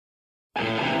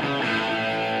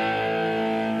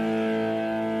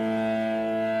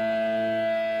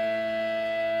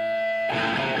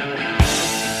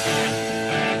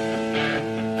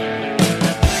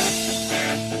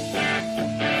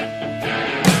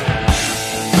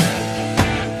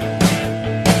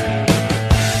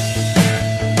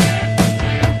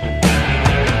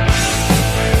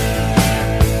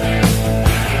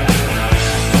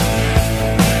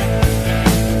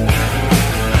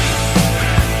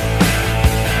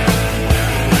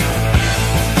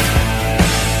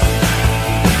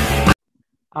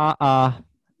Mans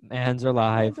are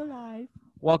live. Man's alive.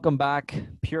 Welcome back,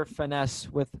 Pure Finesse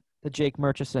with the Jake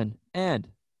Murchison and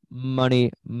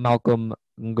Money Malcolm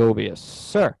Gobius.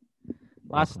 Sir,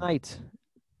 last Welcome. night,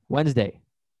 Wednesday,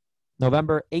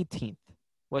 November 18th,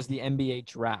 was the NBA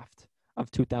draft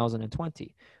of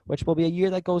 2020, which will be a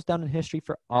year that goes down in history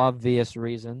for obvious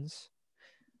reasons.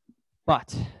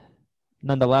 But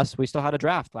nonetheless, we still had a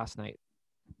draft last night.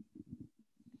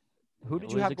 Who did It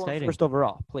you was have going exciting. first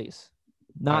overall, please?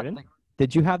 Not Pardon? like,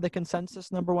 did you have the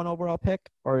consensus number one overall pick,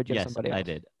 or did you have Yes, somebody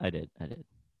else? I did.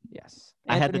 Yes.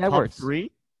 I had the Anthony Edwards. top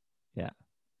three. Yeah.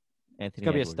 He's Anthony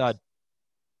gonna be a Edwards. stud.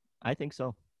 I think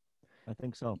so.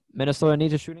 Minnesota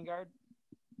needs a shooting guard.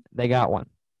 They got one.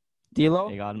 D'Lo,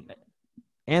 They got him,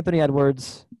 Anthony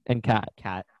Edwards, and Cat.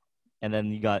 Cat. And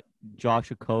then you got Josh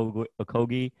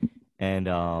Okogie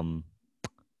and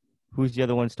who's the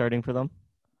other one starting for them?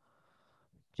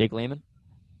 Jake Lehman.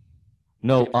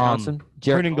 No, James Johnson.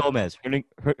 Jared Hernan Gomez.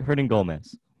 Hernan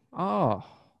Gomez. Oh,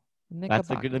 Nick That's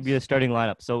going to be the starting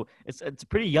lineup. So it's a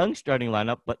pretty young starting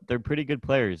lineup, but they're pretty good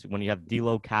players. When you have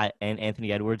D'Lo, Cat, and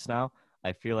Anthony Edwards now,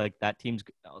 I feel like that team's.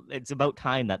 It's about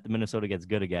time that the Minnesota gets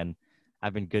good again.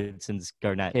 I've been good since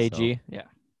Garnett. KG. So. Yeah.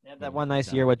 They had that Yeah, one nice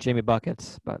exactly. year with Jimmy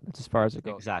Buckets, but that's as far as it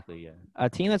goes. Exactly. Yeah. A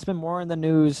team that's been more in the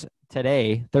news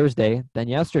today, Thursday, than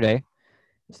yesterday,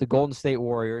 is the Golden State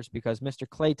Warriors because Mr.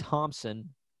 Klay Thompson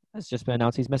has just been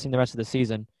announced he's missing the rest of the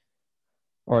season,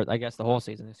 or I guess the whole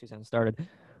season. The season hasn't started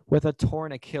with a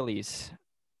torn Achilles.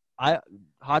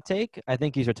 Hot take. I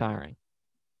think he's retiring.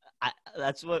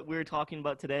 That's what we were talking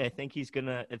about today. I think he's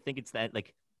gonna. I think it's that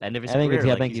like the end of his I think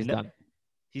career. I think he's done.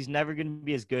 He's never gonna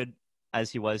be as good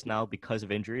as he was now because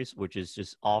of injuries, which is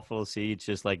just awful to see. It's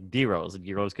just like D-Rose.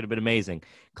 D-Rose could have been amazing.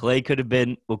 Klay could have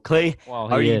been. Well, Klay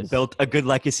already built a good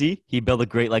legacy. He built a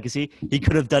great legacy. He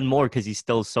could have done more because he's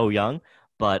still so young.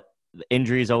 But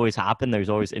injuries always happen. There's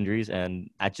always injuries, and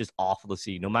that's just awful to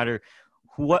see. No matter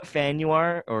what fan you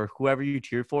are or whoever you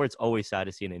cheer for, it's always sad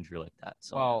to see an injury like that.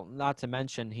 So. Well, not to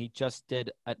mention he just did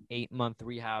an 8-month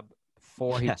rehab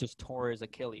before he just tore his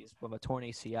Achilles with a torn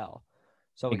ACL.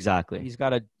 So exactly, he's got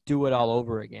to do it all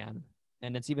over again,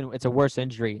 and it's a worse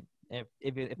injury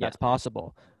if that's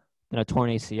possible than a torn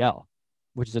ACL,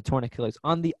 which is a torn Achilles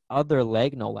on the other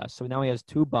leg, no less. So now he has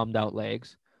two bummed out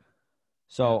legs.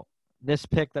 So this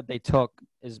pick that they took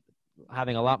is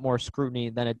having a lot more scrutiny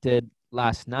than it did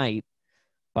last night.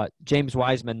 But James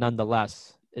Wiseman,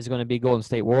 nonetheless, is going to be Golden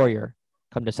State Warrior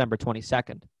come December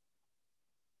 22nd.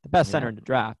 The best center in the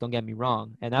draft, don't get me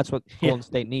wrong. And that's what Golden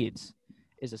State needs,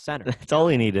 is a center. That's all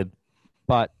he needed.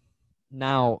 But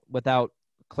now, without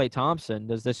Klay Thompson,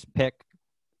 does this pick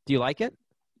 – do you like it?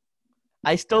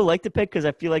 I still like the pick because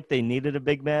I feel like they needed a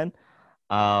big man.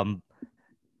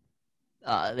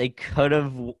 They could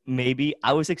have maybe –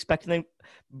 I was expecting them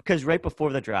 – because right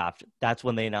before the draft, that's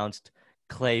when they announced –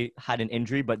 Klay had an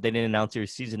injury, but they didn't announce their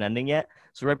season ending yet.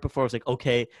 So right before, I was like,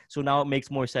 okay, so now it makes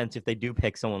more sense if they do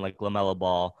pick someone like LaMelo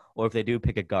Ball or if they do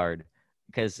pick a guard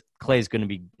because Klay's going to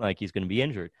be he's going to be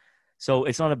injured. So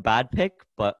it's not a bad pick,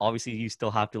 but obviously you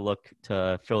still have to look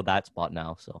to fill that spot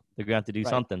now. So they're going to have to do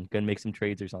something. Going to make some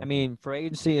trades or something. I mean, free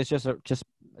agency is just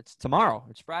it's tomorrow.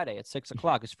 It's Friday at 6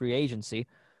 o'clock. It's free agency.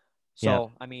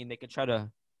 So, I mean, they could try to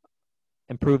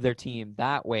improve their team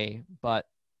that way, but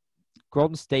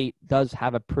Golden State does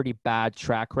have a pretty bad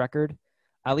track record,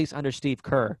 at least under Steve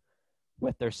Kerr,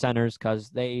 with their centers because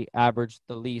they averaged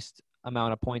the least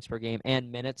amount of points per game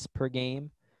and minutes per game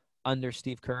under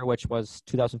Steve Kerr, which was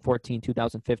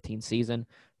 2014-2015 season.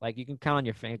 Like, you can count on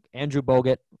your finger. Andrew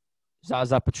Bogut,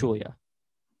 Zaza Pachulia.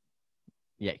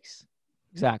 Yikes.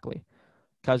 Exactly.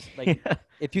 Because, like,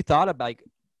 if you thought about, like,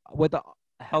 with a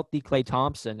healthy Klay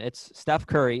Thompson, it's Steph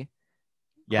Curry,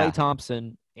 Klay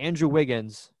Thompson, Andrew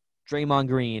Wiggins, Draymond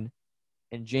Green,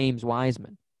 and James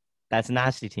Wiseman. That's a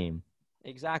nasty team.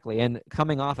 Exactly. And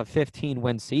coming off a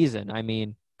 15-win season, I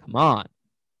mean, come on.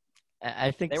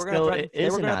 I think they were still gonna it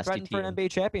is a nasty threaten team. for an NBA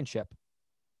championship.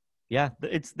 Yeah,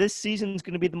 this season's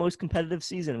going to be the most competitive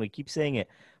season. We keep saying it.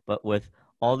 But with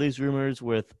all these rumors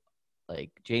with,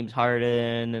 like, James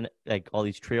Harden and, like, all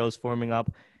these trios forming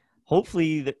up,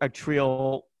 hopefully a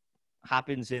trio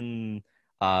happens in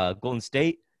Golden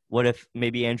State. What if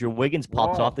maybe Andrew Wiggins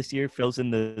pops off this year, fills in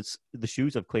the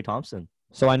shoes of Klay Thompson?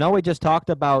 So I know we just talked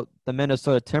about the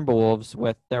Minnesota Timberwolves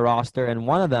with their roster, and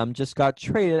one of them just got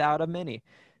traded out of Mini.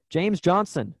 James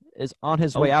Johnson is on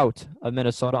his way out of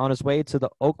Minnesota, on his way to the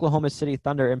Oklahoma City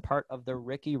Thunder in part of the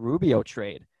Ricky Rubio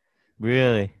trade.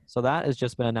 Really? So that has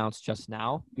just been announced just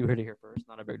now. You heard it here first.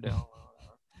 Not a big deal.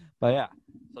 But, yeah.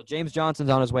 So James Johnson's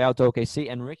on his way out to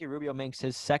OKC, and Ricky Rubio makes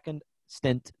his second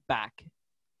stint back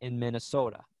in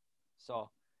Minnesota.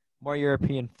 So more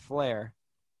European flair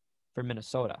for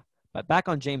Minnesota. But back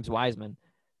on James Wiseman,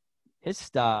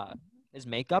 his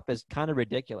makeup is kind of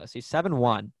ridiculous. He's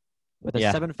 7'1" with a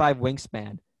 7'5"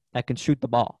 wingspan that can shoot the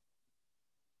ball.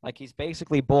 Like he's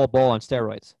basically Bol on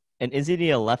steroids. And isn't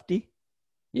he a lefty?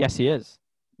 Yes, he is.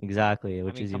 Exactly,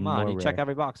 which is even more he rare. check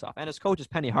every box off. And his coach is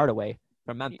Penny Hardaway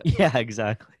from Memphis. Yeah,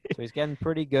 exactly. So he's getting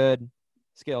pretty good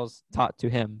skills taught to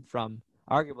him from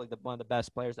arguably one of the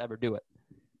best players to ever do it.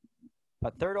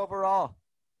 But third overall,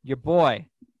 your boy,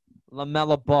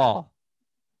 LaMelo Ball,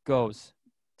 goes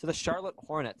to the Charlotte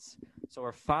Hornets. So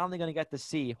we're finally going to get to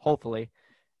see, hopefully,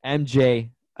 MJ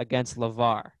against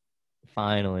LeVar.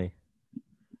 Finally.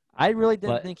 I really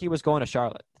didn't think he was going to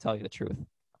Charlotte, to tell you the truth.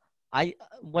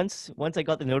 Once I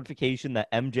got the notification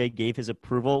that MJ gave his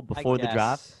approval before the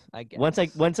draft, I guess.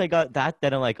 Once I got that,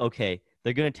 then I'm like, okay,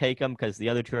 they're gonna take him because the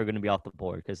other two are gonna be off the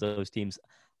board because those teams,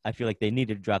 I feel like they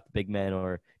needed to draft the big man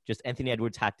or just Anthony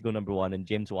Edwards had to go number 1 and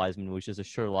James Wiseman was just a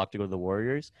sure lock to go to the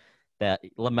Warriors. That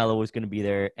LaMelo was gonna be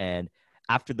there, and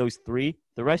after those 3,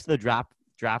 the rest of the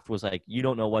draft was like you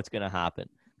don't know what's gonna happen,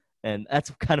 and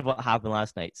that's kind of what happened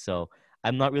last night. So.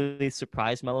 I'm not really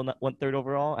surprised Melo went third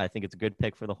overall. I think it's a good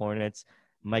pick for the Hornets.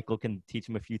 Michael can teach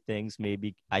him a few things.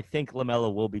 Maybe I think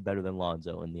LaMelo will be better than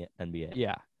Lonzo in the NBA.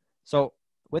 Yeah. So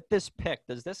with this pick,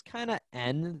 does this kind of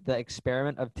end the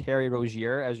experiment of Terry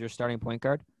Rozier as your starting point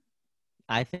guard?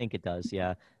 I think it does.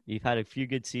 Yeah, you've had a few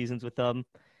good seasons with them.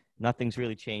 Nothing's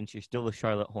really changed. You're still the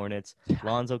Charlotte Hornets.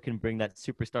 Lonzo can bring that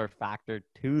superstar factor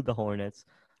to the Hornets.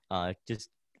 Just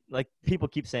like people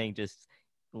keep saying, just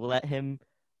let him.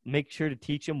 Make sure to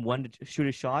teach him when to shoot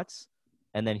his shots,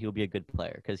 and then he'll be a good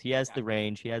player because he has the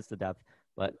range, he has the depth,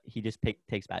 but he just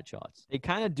takes bad shots. They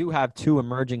kind of do have 2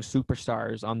 emerging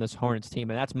superstars on this Hornets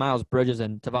team, and that's Miles Bridges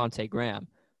and Devontae Graham.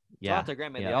 Yeah. Devontae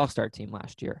Graham made the All-Star team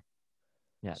last year.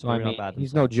 Yeah, so I mean,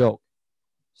 he's no joke.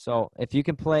 So if you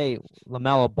can play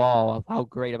LaMelo Ball, how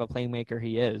great of a playmaker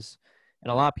he is,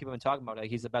 and a lot of people have been talking about it,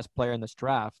 he's the best player in this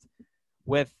draft,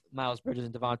 with Miles Bridges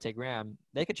and Devontae Graham,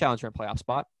 they could challenge for a playoff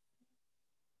spot.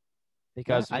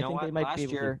 Because I think they might last be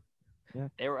able year, to.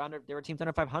 Yeah. they were teams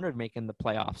under 500 making the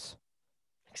playoffs.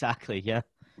 Exactly. Yeah,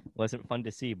 wasn't fun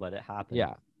to see, but it happened.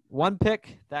 Yeah, one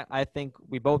pick that I think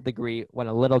we both agree went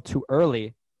a little too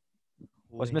early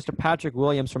was Mr. Patrick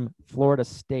Williams from Florida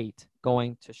State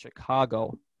going to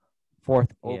Chicago,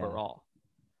 4th overall.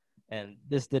 And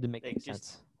this didn't make any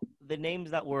sense. The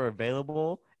names that were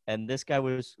available, and this guy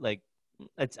was like,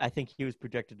 I think he was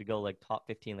projected to go like top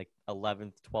 15, like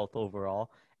 11th, 12th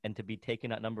overall. And to be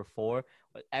taken at number 4,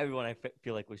 everyone I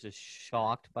feel like was just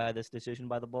shocked by this decision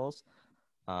by the Bulls.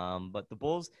 But the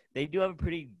Bulls, they do have a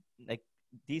pretty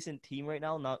decent team right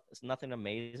now. It's nothing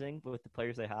amazing with the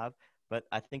players they have, but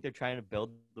I think they're trying to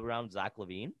build around Zach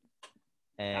LaVine.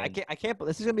 And I can't.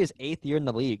 This is gonna be his 8th year in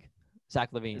the league.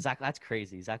 Zach LaVine. That's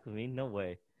crazy. Zach LaVine, no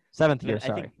way. 7th year.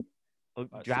 Sorry. I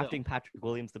think drafting Patrick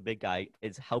Williams, the big guy,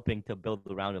 is helping to build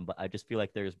around him, but I just feel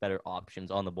like there's better options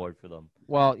on the board for them.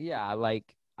 Well, yeah,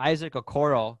 like Isaac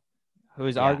Okoro, who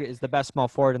is is the best small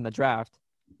forward in the draft,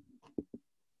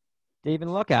 didn't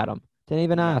even look at him. Didn't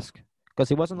even ask because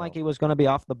he wasn't like he was going to be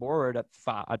off the board at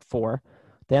 4.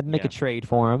 They had to make a trade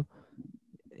for him.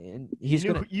 And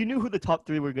you knew who the top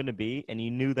 3 were going to be, and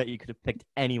you knew that you could have picked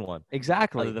anyone.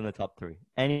 Exactly. Other than the top 3.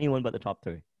 Anyone but the top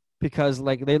 3. Because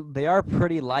like they are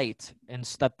pretty light in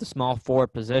the small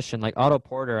forward position. Like Otto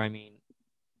Porter, I mean,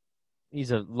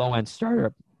 he's a low-end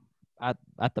starter at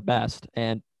the best.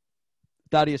 And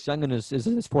Thaddeus Young is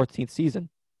in his 14th season.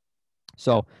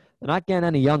 So they're not getting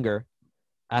any younger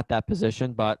at that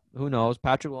position, but who knows?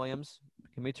 Patrick Williams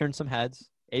can return some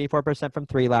heads. 84% from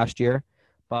 3 last year,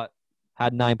 but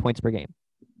had 9 points per game.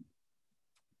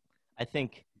 I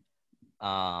think,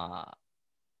 But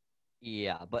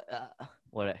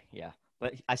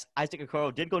Isaac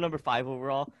Okoro did go number 5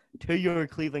 overall to your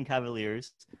Cleveland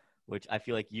Cavaliers, which I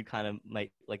feel like you kind of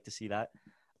might like to see that.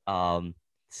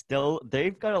 Still,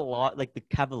 they've got a lot, like the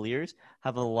Cavaliers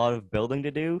have a lot of building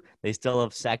to do. They still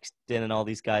have Sexton and all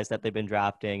these guys that they've been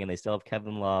drafting, and they still have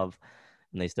Kevin Love,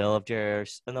 and they still have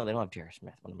no, they don't have J.R.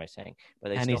 Smith. What am I saying? But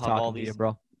they still have all these,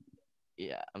 bro.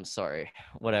 Yeah, I'm sorry.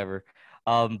 Whatever.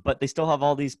 But they still have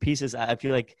all these pieces. I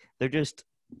feel like they're just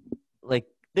like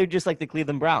the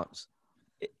Cleveland Browns.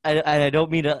 I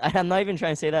don't mean to. I'm not even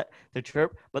trying to say that to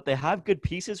chirp, but they have good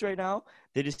pieces right now.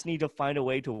 They just need to find a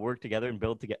way to work together and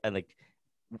build together and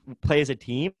play as a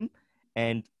team.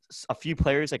 And a few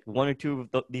players, like 1 or 2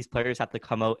 of these players, have to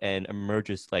come out and emerge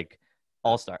as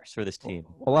all-stars for this team.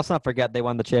 Well, let's not forget they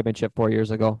won the championship 4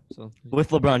 years ago. So with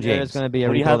LeBron James, there's going to be a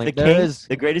rebuilding. There is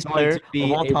the greatest player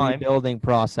of all time. Rebuilding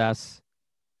process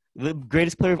The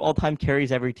greatest player of all time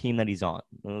carries every team that he's on.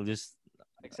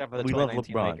 except for the We love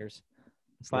 2019 LeBron. Lakers.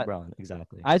 It's But LeBron,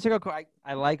 exactly. Isaac Okoro,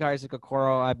 I like Isaac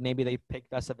Okoro. Maybe they picked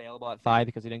best available at 5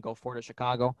 because he didn't go 4 to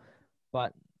Chicago.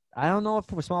 But I don't know if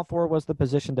small forward was the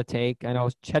position to take. I know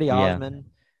Chetty Yeah. Osman.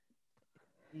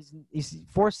 He's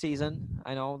fourth season.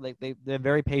 I know they're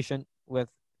very patient with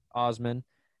Osman.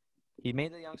 He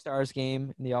made the Young Stars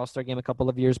game in the All-Star game a couple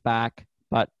of years back,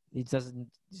 but he's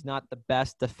not the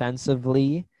best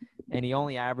defensively, and he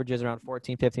only averages around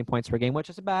 14, 15 points per game, which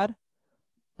is bad.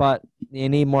 But you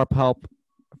need more help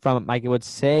from, I would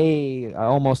say,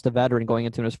 almost a veteran going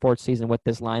into his fourth season with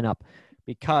this lineup,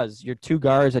 because your two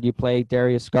guards that you play,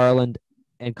 Darius Garland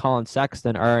and Colin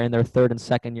Sexton, are in their third and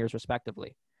second years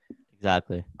respectively.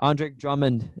 Exactly. Andre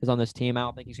Drummond is on this team. I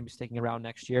don't think he's going to be sticking around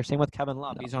next year. Same with Kevin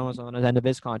Love. No. He's almost on the end of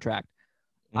his contract.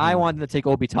 Mm-hmm. I wanted to take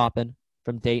Obi Toppin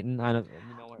from Dayton.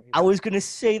 I was going to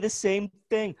say the same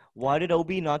thing. Why did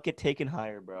Obi not get taken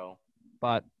higher, bro?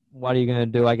 But what are you going to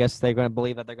do? I guess they're going to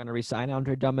believe that they're going to re-sign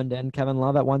Andre Drummond and Kevin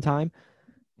Love at one time.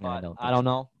 But I don't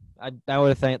know. I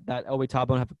would think that Obi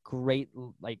Toppin would have a great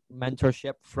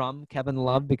mentorship from Kevin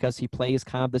Love because he plays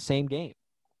kind of the same game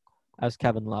as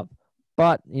Kevin Love.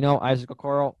 But, Isaac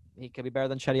Okoro, he could be better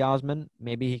than Chetty Osman.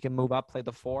 Maybe he can move up, play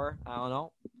the 4. I don't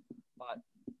know. But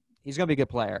he's going to be a good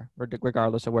player,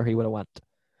 regardless of where he would have went.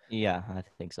 Yeah, I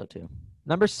think so, too.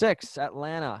 Number 6,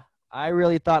 Atlanta. I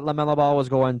really thought LaMelo Ball was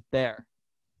going there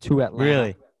to Atlanta.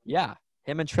 Really? Yeah.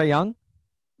 Him and Trae Young?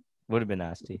 Would have been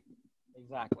nasty.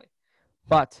 Exactly.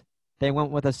 But they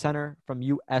went with a center from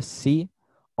USC,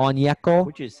 Onyeka,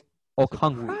 which is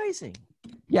Okongwu. Surprising.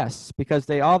 Yes, because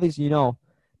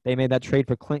they made that trade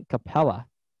for Clint Capella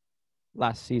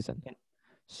last season.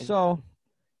 So,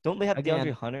 don't they have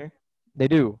DeAndre Hunter? They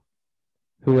do,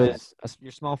 who is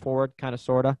your small forward, kind of,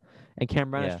 sort of, and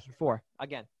Cam Reddish is 4.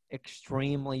 Again,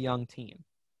 extremely young team.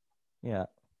 Yeah,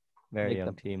 very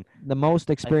young team. The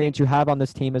most experience you have on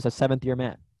this team is a 7th-year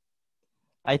man.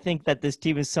 I think that this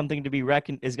team is something to be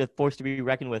forced to be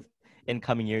reckoned with in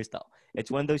coming years, though.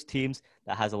 It's one of those teams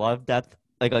that has a lot of depth,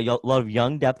 like a lot of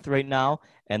young depth right now,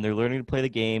 and they're learning to play the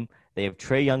game. They have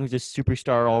Trae Young, who's a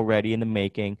superstar already in the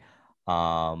making.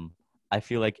 I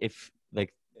feel like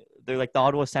they're like the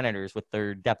Ottawa Senators with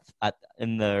their depth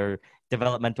in their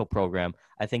developmental program.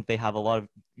 I think they have a lot of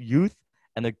youth,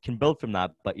 and they can build from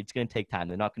that, but it's going to take time.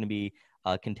 They're not going to be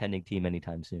a contending team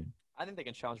anytime soon. I think they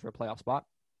can challenge for a playoff spot.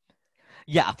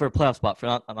 Yeah, for a playoff spot.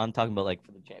 I'm talking about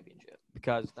for the championship.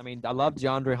 Because, I love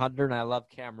DeAndre Hunter and I love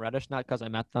Cam Reddish, not because I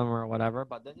met them or whatever,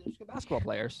 but they're just good basketball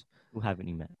players. Who haven't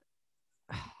you met?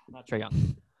 Not Trae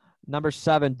Young. Number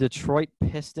 7, Detroit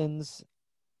Pistons.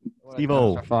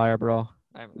 Steve-O. Fire, bro.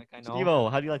 I know. Steve-O,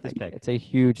 how do you like this pick? It's a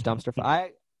huge dumpster fire.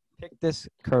 I picked this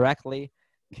correctly.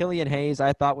 Killian Hayes,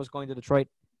 I thought, was going to Detroit,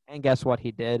 and guess what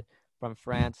he did from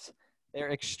France.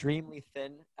 They're extremely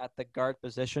thin at the guard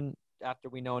position after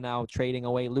we know now trading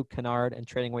away Luke Kennard and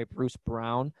trading away Bruce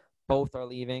Brown. Both are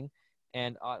leaving,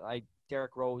 and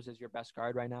Derrick Rose is your best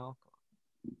guard right now.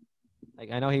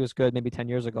 I know he was good maybe 10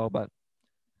 years ago, but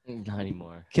not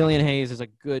anymore. Killian Hayes is a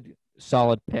good,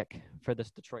 solid pick for this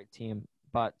Detroit team.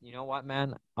 But you know what,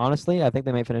 man? Honestly, I think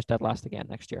they may finish dead last again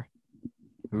next year.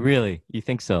 Really? You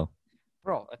think so?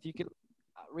 Bro, if you could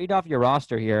read off your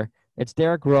roster here, it's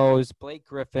Derrick Rose, Blake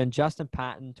Griffin, Justin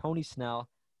Patton, Tony Snell,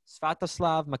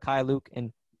 Svatoslav Mikhailuk,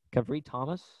 and Kavri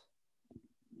Thomas.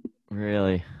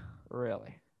 Really?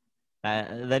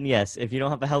 Then yes, if you don't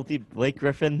have a healthy Blake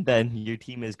Griffin, then your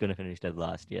team is going to finish dead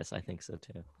last. Yes, I think so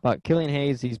too. But Killian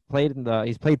Hayes, he's played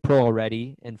pro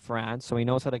already in France, so he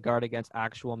knows how to guard against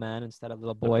actual men instead of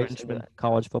little boys in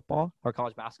college football or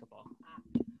college basketball.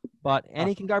 But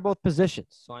he can guard both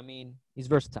positions, so he's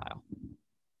versatile.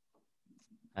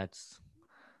 I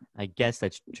guess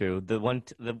that's true.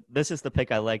 This is the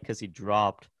pick I like because he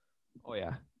dropped. Oh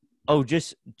yeah. Oh,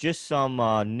 just some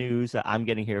news that I'm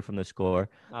getting here from the score.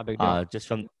 Not a big deal. Just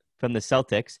from the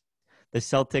Celtics. The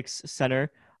Celtics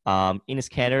center, Enes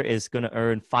Kanter, is going to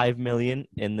earn $5 million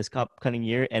in this upcoming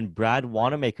year, and Brad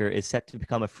Wanamaker is set to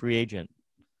become a free agent.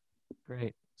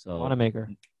 Great. So Wanamaker.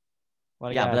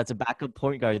 But that's a backup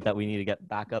point guard that we need to get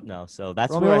back up now. So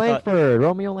that's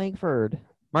Romeo Langford.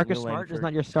 Marcus Smart is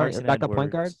not your backup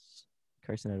point guard.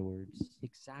 Carson Edwards.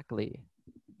 Exactly.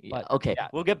 Yeah, okay,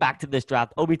 we'll get back to this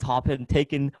draft. Obi Toppin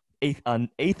taken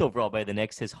eighth overall by the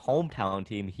Knicks, his hometown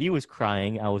team. He was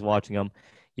crying. I was watching him.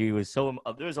 He was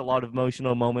there's a lot of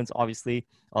emotional moments. Obviously,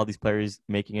 all these players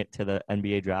making it to the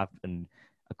NBA draft and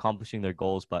accomplishing their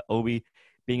goals. But Obi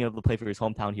being able to play for his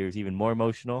hometown here is even more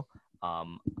emotional.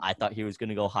 I thought he was going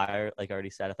to go higher. Like I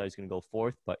already said, I thought he was going to go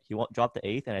 4th, but he dropped to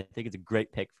 8th, and I think it's a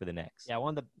great pick for the Knicks. Yeah,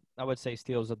 one of the I would say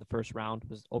steals of the first round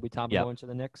was Obi Toppin Yep. going to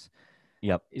the Knicks.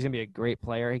 Yep. He's going to be a great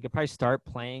player. He could probably start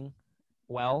playing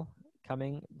well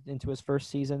coming into his first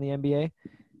season in the NBA.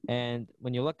 And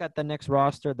when you look at the Knicks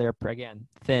roster, they're, again,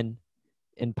 thin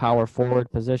in power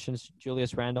forward positions.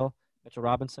 Julius Randle, Mitchell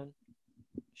Robinson.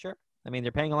 Sure. I mean,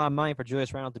 they're paying a lot of money for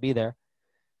Julius Randle to be there.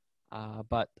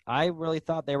 But I really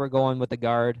thought they were going with the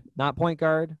guard, not point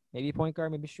guard, maybe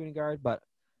shooting guard. But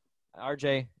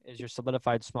RJ is your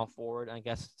solidified small forward. I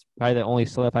guess it's probably the only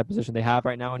solidified position they have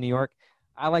right now in New York.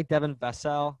 I like Devin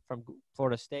Vassell from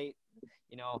Florida State.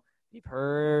 You know, you've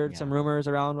heard some rumors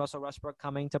around Russell Westbrook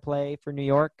coming to play for New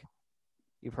York.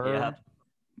 You've heard. Yeah.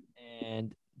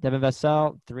 And Devin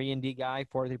Vassell, 3-and-D guy,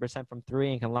 43% from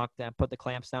three, and can lock down, put the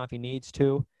clamps down if he needs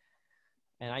to.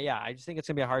 And I just think it's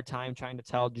going to be a hard time trying to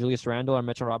tell Julius Randle or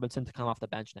Mitchell Robinson to come off the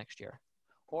bench next year.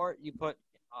 Or you put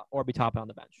Obi Toppin on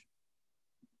the bench.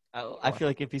 I feel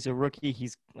like if he's a rookie,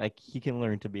 he's like he can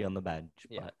learn to be on the bench.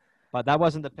 Yeah. But that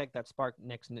wasn't the pick that sparked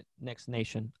Knicks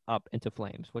Nation up into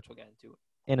flames, which we'll get into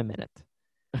in a minute.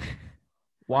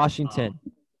 Washington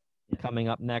coming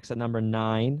up next at number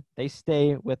 9. They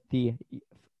stay with the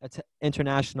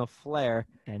international flair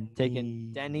and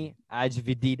taking Deni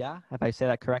Avdija, if I say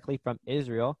that correctly, from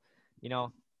Israel. You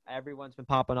know, everyone's been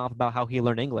popping off about how he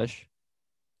learned English.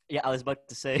 Yeah, I was about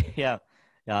to say,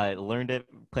 I learned it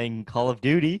playing Call of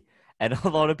Duty. And a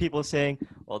lot of people saying,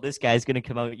 well, this guy's going to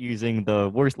come out using the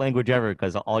worst language ever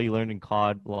because all you learn in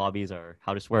COD lobbies are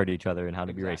how to swear to each other and how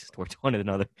to be racist towards one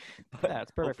another. But yeah, it's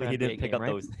perfect for he NBA didn't pick game, up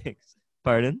right? those things.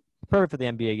 Pardon? Perfect for the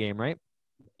NBA game, right?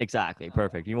 Exactly.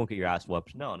 Perfect. You won't get your ass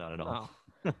whooped. No.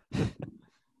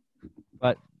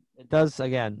 But it does,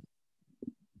 again,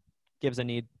 gives a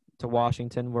need to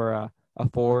Washington. We're a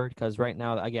forward because right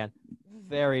now, again,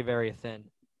 very, very thin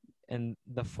in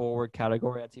the forward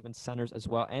category. That's even centers as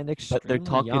well, and extremely But they're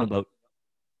talking young.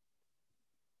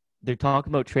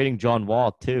 about trading John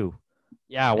Wall too.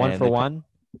 Yeah, one for one.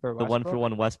 For the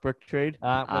 1-for-1 Westbrook trade.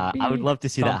 I would love to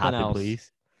see that happen, else.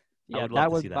 please. Yeah,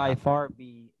 that would by far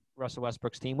be Russell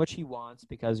Westbrook's team, which he wants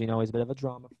because he's a bit of a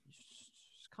drama.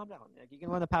 Just calm down. You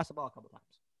can learn to pass the ball a couple times.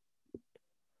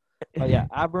 But yeah,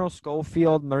 Admiral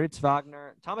Schofield, Moritz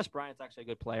Wagner, Thomas Bryant's actually a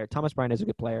good player. Thomas Bryant is a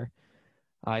good player.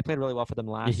 He played really well for them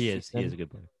last season. He is a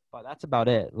good player. But that's about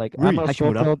it. Like Admiral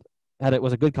Schofield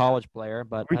was a good college player,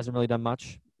 but hasn't really done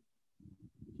much.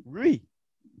 Rui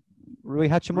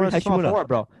Hachimura is small forward,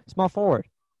 bro. Small forward,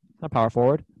 not power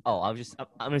forward. Oh, I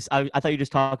thought you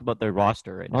just talked about their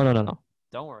roster right now. Oh no.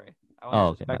 Don't worry. I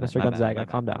want to respect Mr. Gonzaga.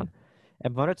 Calm down.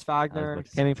 And Moritz Wagner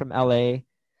coming from LA.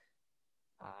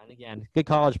 And again, good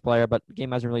college player, but the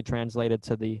game hasn't really translated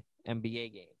to the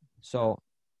NBA game. So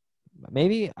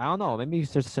maybe, I don't know, maybe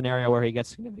there's a scenario where he gets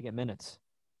significant minutes.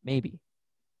 Maybe.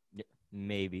 Yeah,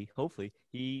 maybe. Hopefully.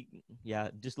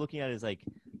 Just looking at his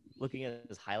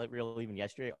highlight reel even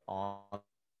yesterday on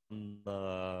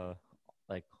the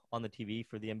TV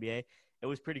for the NBA, it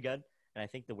was pretty good. And I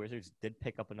think the Wizards did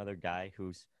pick up another guy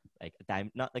who's like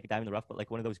not like a dime in the rough, but like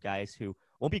one of those guys who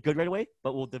won't be good right away,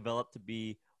 but will develop to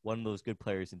be one of those good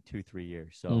players in 2-3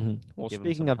 years. So, Well,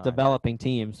 speaking of developing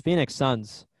teams, Phoenix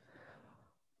Suns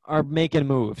are making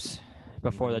moves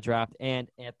before the draft and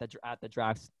at the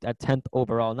draft at 10th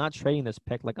overall. Not trading this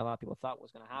pick like a lot of people thought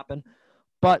was going to happen,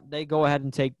 but they go ahead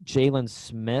and take Jalen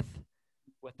Smith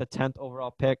with the 10th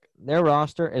overall pick. Their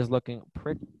roster is looking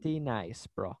pretty nice,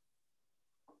 bro.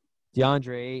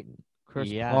 DeAndre Ayton,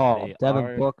 Chris Paul,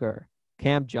 Devin Booker,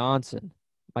 Cam Johnson,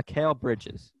 Mikal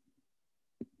Bridges.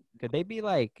 Could they be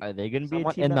like? Are they going to be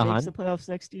a team that makes the playoffs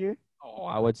next year? Oh,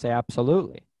 I would say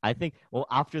absolutely. I think. Well,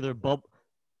 after their bubble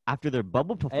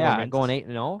performance, going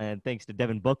 8-0, and thanks to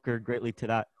Devin Booker greatly to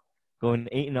that, going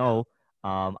 8-0.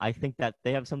 I think that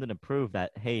they have something to prove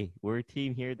that hey, we're a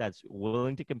team here that's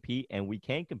willing to compete and we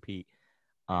can compete.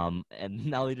 And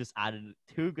now they just added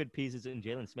 2 good pieces in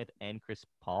Jalen Smith and Chris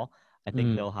Paul. I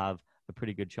think they'll have a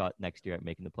pretty good shot next year at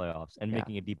making the playoffs and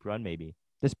making a deep run maybe.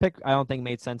 This pick I don't think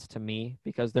made sense to me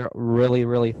because they're really,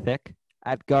 really thick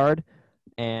at guard.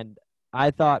 And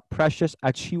I thought Precious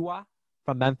Achiuwa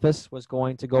from Memphis was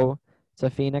going to go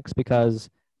to Phoenix because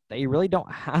they really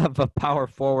don't have a power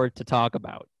forward to talk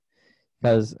about.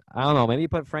 Because, I don't know, maybe you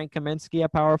put Frank Kaminsky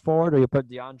at power forward or you put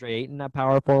DeAndre Ayton at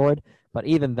power forward. But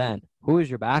even then, who is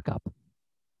your backup?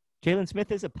 Jalen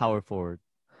Smith is a power forward.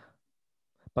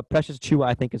 But Precious Achiuwa,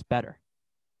 I think, is better.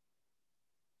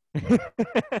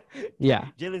 Yeah.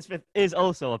 Jalen Smith is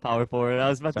also a power forward. I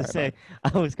was about to say,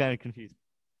 I was kind of confused.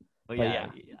 But yeah,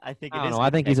 I think I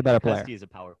think he's a better player. He is a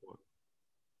power forward.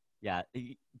 Yeah,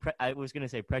 I was going to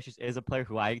say Precious is a player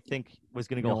who I think was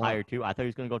going to go higher too. I thought he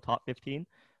was going to go top 15.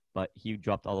 but he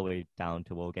dropped all the way down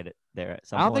to we'll get it there at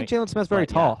some I don't point. think Jalen Smith's very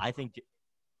But, yeah, tall. I think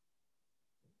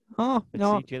Oh, let's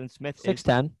no, see, Jalen Smith is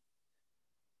 6'10".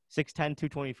 6'10",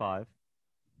 225.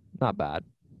 Not bad.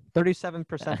 37%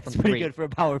 That's from pretty three. good for a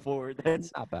power forward.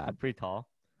 That's Not bad. pretty tall.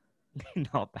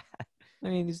 Not bad. I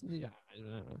mean, yeah. I don't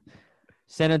know.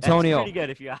 San That's Antonio pretty good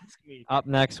if you ask me. up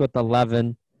next with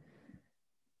 11.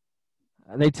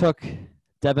 They took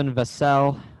Devin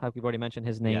Vassell. We've already mentioned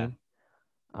his name.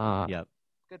 Yep.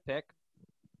 Good pick.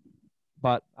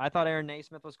 But I thought Aaron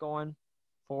Naismith was going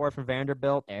forward from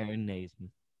Vanderbilt. Aaron Naismith.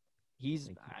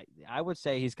 I would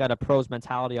say he's got a pros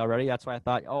mentality already. That's why I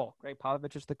thought, Greg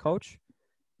Popovich is the coach.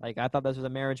 Like, I thought this was a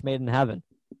marriage made in heaven.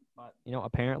 But,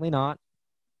 apparently not.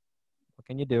 What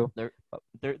can you do? They're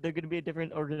going to be a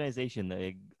different organization.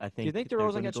 I think. Do you think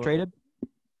DeRozan gets traded?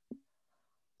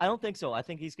 I don't think so. I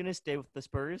think he's going to stay with the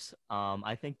Spurs.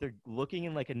 I think they're looking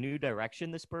in like a new direction.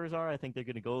 The Spurs are. I think they're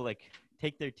going to go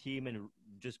take their team and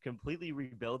just completely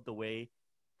rebuild the way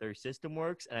their system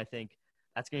works. And I think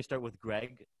that's going to start with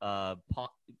Greg,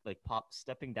 Pop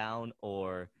stepping down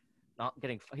or not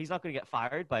getting. He's not going to get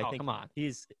fired, but I think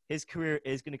his career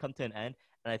is going to come to an end.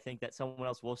 And I think that someone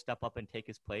else will step up and take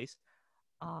his place.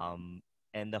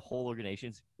 And the whole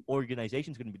organization's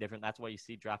going to be different. That's why you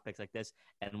see draft picks like this,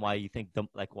 and why you think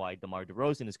why DeMar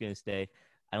DeRozan is going to stay.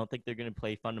 I don't think they're going to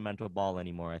play fundamental ball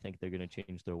anymore. I think they're going to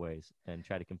change their ways and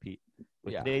try to compete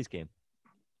with today's game.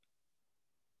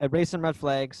 I raised some red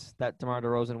flags that DeMar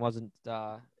DeRozan wasn't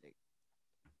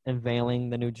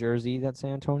unveiling the new jersey that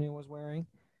San Antonio was wearing.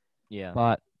 Yeah,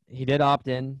 but he did opt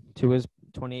in to his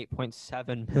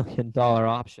 $28.7 million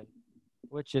option,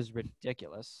 which is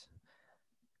ridiculous.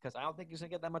 Because I don't think he's gonna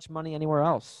get that much money anywhere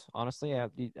else. Honestly,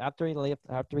 after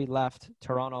he left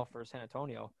Toronto for San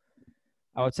Antonio,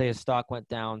 I would say his stock went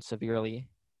down severely.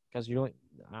 Because I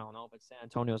don't know if it's San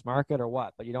Antonio's market or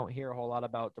what, but you don't hear a whole lot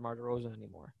about DeMar DeRozan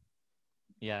anymore.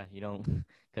 Yeah, you don't,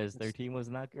 because their team was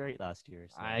not great last year.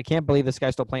 So. I can't believe this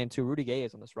guy's still playing too. Rudy Gay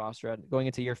is on this roster going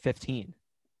into year 15.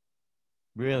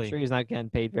 Really? I'm sure he's not getting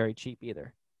paid very cheap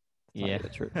either. Yeah, the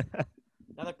truth.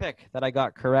 Another pick that I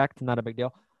got correct, not a big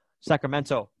deal.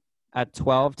 Sacramento at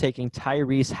 12, taking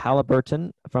Tyrese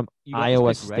Halliburton from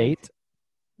Iowa State.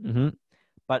 Right? Mm-hmm.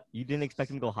 But you didn't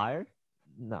expect him to go higher?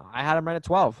 No, I had him right at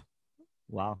 12.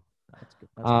 Wow. That's good.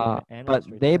 That's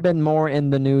but they've been more in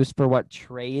the news for what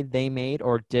trade they made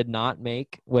or did not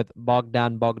make with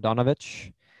Bogdan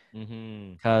Bogdanovic.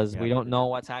 Because we don't know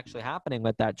what's actually happening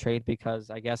with that trade because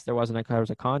I guess there was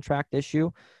a contract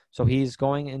issue. So he's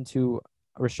going into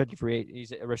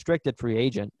he's a restricted free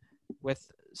agent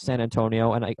with San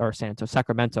Antonio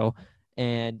Sacramento,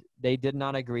 and they did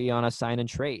not agree on a sign and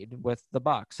trade with the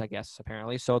Bucks, I guess,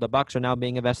 apparently. So the Bucks are now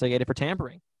being investigated for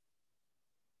tampering.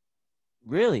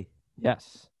 Really?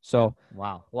 Yes. So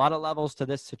wow, a lot of levels to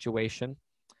this situation.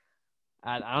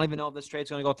 I don't even know if this trade's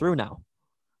going to go through now,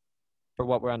 for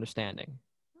what we're understanding.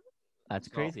 That's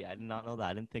crazy. I did not know that.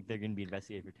 I didn't think they're going to be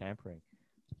investigated for tampering.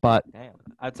 But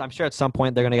I'm sure at some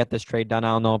point they're going to get this trade done. I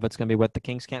don't know if it's going to be what the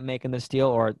Kings can't make in this deal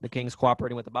or the Kings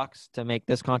cooperating with the Bucks to make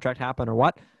this contract happen or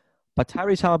what. But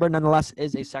Tyrese Halliburton, nonetheless,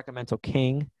 is a Sacramento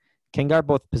King. Can guard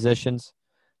both positions.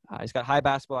 He's got high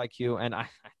basketball IQ, and I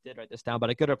did write this down, but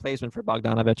a good replacement for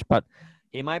Bogdanovic. But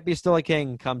he might be still a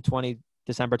King come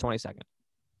December 22nd.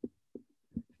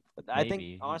 But I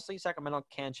think, honestly, Sacramento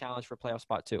can challenge for playoff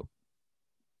spot too.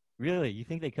 Really? You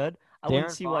think they could? I Darren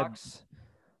wouldn't see Fox,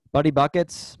 Buddy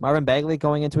Buckets, Marvin Bagley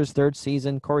going into his third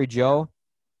season, Corey Joe.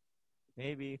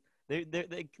 Maybe.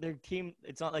 Their team,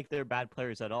 it's not like they're bad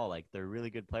players at all. Like, they're really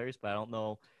good players, but I don't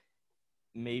know.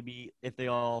 Maybe if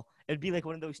it'd be like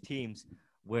one of those teams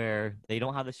where they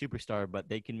don't have the superstar, but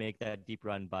they can make that deep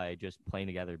run by just playing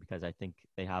together because I think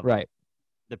they have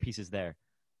the pieces there.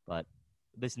 But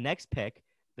this next pick,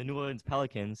 the New Orleans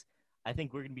Pelicans, I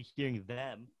think we're going to be hearing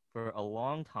them for a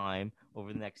long time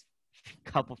over the next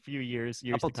few years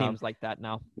couple to come. Teams like that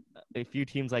now. A few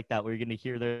teams like that, we're going to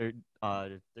hear their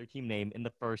team name in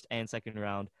the first and second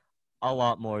round a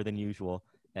lot more than usual.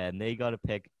 And they got to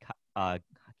pick,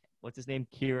 what's his name?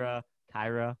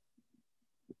 Kyra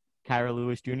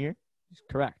Lewis Jr.?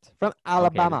 Correct. From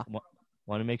Alabama. Okay,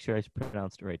 want to make sure I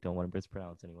pronounced it right. Don't want to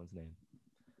mispronounce anyone's name.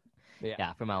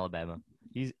 Yeah, from Alabama.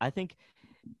 I think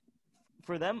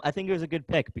for them, I think it was a good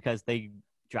pick because they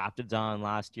drafted Zion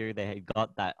last year. They had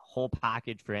got that whole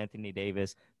package for Anthony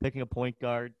Davis, picking a point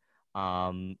guard.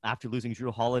 After losing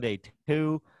Drew Holiday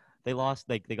too, they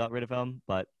got rid of him,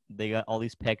 but they got all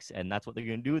these picks, and that's what they're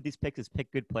going to do with these picks is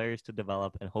pick good players to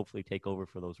develop and hopefully take over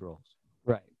for those roles.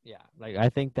 Right. Yeah. Like I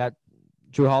think that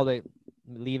Drew Holiday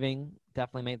leaving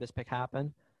definitely made this pick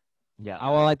happen. Yeah. I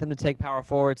would like them to take power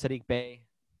forward Sadiq Bey,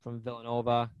 from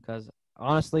Villanova because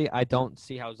honestly, I don't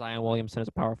see how Zion Williamson is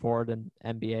a power forward in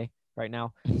NBA right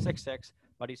now. 6'6",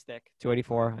 but he's thick.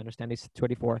 284. I understand he's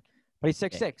 284, but he's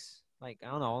 6'6". Like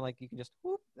I don't know. Like you can just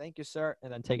whoop, thank you, sir,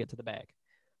 and then take it to the bag.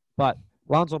 But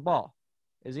Lonzo Ball,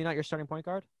 is he not your starting point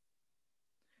guard?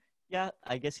 Yeah,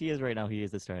 I guess he is right now. He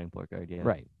is the starting point guard. Yeah.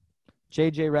 Right.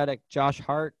 JJ Redick, Josh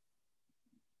Hart,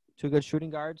 two good shooting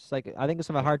guards. Like I think it's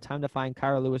gonna have a hard time to find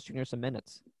Kyra Lewis Jr. some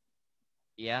minutes.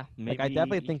 Yeah, maybe. Like I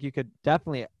definitely think you could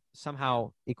definitely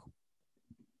somehow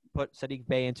put Sadiq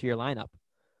Bey into your lineup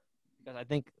because I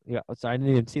think sorry, I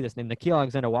didn't even see this name. Nickeil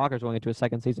Alexander-Walker is going into his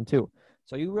second season too.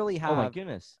 So you really Oh my have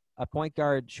goodness. a point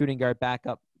guard, shooting guard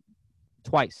backup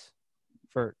twice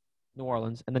for New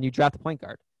Orleans, and then you draft a point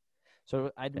guard.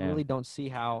 So I really don't see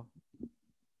how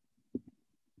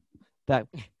that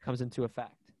comes into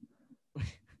effect.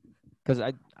 Because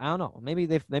I don't know. Maybe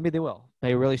they will.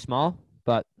 They're really small,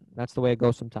 but that's the way it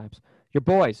goes sometimes. Your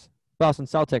boys, Boston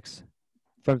Celtics,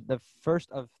 from the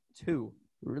first of two,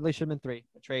 really should have been three,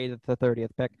 a trade at the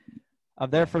 30th pick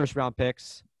of their first round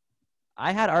picks.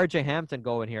 I had RJ Hampton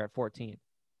go in here at 14.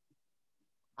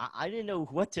 I didn't know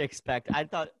what to expect. I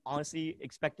thought, honestly,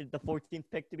 expected the 14th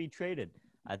pick to be traded.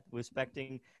 I was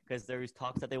expecting because there was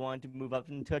talks that they wanted to move up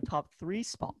into a top 3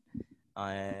 spot.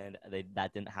 And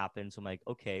that didn't happen. So I'm like,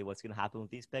 okay, what's going to happen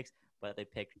with these picks? But they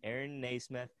picked Aaron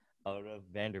Naismith out of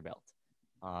Vanderbilt.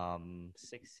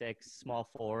 6'6", small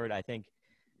forward. I think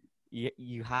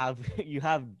you have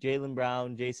Jaylen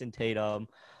Brown, Jason Tatum.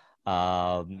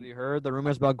 Have you heard the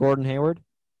rumors about Gordon Hayward?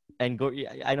 And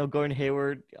I know Gordon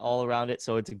Hayward all around it,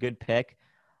 so it's a good pick.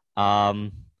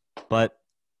 But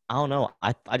I don't know.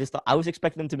 I just thought I was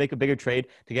expecting them to make a bigger trade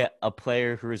to get a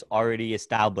player who is already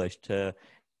established to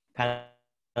kind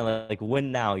of like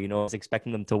win now. You know, I was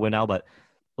expecting them to win now, but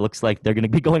it looks like they're going to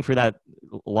be going for that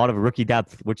a lot of rookie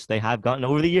depth, which they have gotten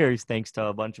over the years thanks to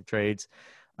a bunch of trades.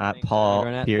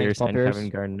 Paul Pierce and Kevin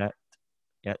Garnett.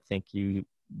 Yeah, thank you,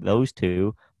 those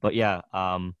two. But yeah,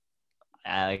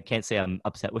 I can't say I'm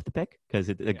upset with the pick because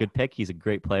it's a good pick. He's a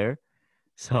great player.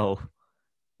 So,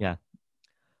 yeah.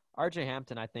 RJ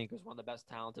Hampton, I think, was one of the best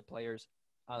talented players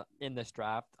in this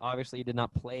draft. Obviously, he did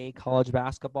not play college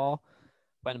basketball,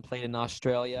 but played in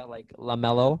Australia like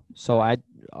LaMelo. So, I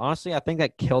think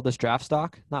that killed his draft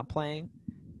stock, not playing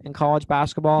in college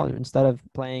basketball instead of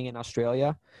playing in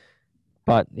Australia.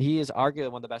 But he is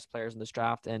arguably one of the best players in this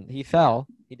draft, and he fell.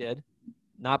 He did.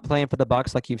 Not playing for the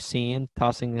Bucks like you've seen,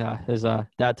 tossing his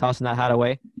dad tossing that hat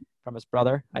away from his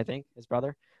brother, I think, which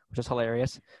is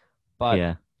hilarious. But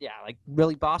yeah, like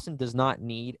really, Boston does not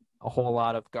need a whole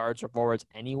lot of guards or forwards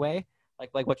anyway.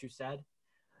 Like what you said,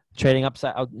 trading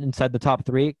inside the top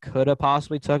 3 could have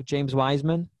possibly took James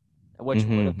Wiseman, which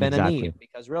would have been a need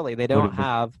because really they don't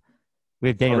have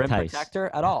a rim protector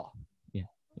at all.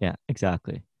 Yeah,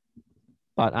 exactly.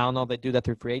 But I don't know if they do that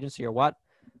through free agency or what.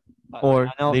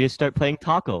 Or they just start playing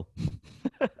Taco.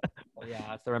 Well,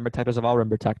 yeah, it's the rim protectors of all rim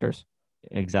protectors.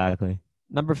 Exactly.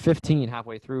 Number 15,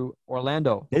 halfway through,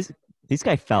 Orlando. This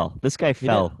guy fell. This guy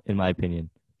fell, in my opinion.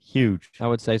 Huge. I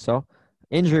would say so.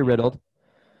 Injury riddled.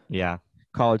 Yeah.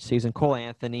 College season. Cole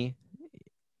Anthony,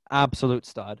 absolute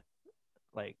stud.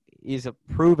 Like he's a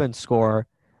proven scorer.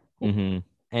 Mm-hmm.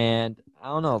 And I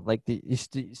don't know, like he's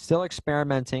still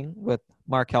experimenting with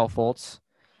Markelle Fultz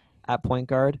at point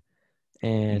guard.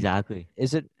 And exactly.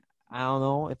 Is it? I don't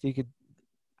know if you could.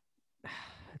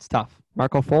 It's tough.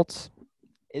 Markelle Fultz,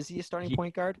 is he a starting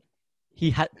point guard?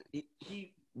 He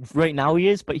right now he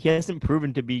is, but he hasn't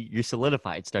proven to be your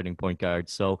solidified starting point guard.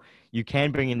 So you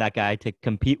can bring in that guy to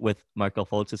compete with Markelle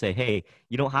Fultz to say, hey,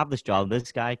 you don't have this job.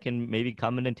 This guy can maybe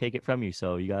come in and take it from you.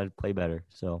 So you got to play better.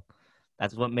 So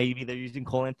that's what maybe they're using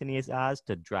Cole Anthony as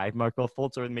to drive Markelle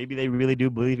Fultz, or maybe they really do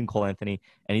believe in Cole Anthony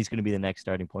and he's going to be the next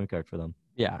starting point guard for them.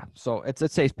 Yeah, so it's a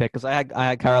safe pick because I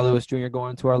had Kyra Lewis Jr.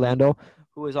 going to Orlando,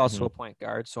 who is also a point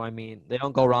guard. So, I mean, they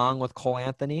don't go wrong with Cole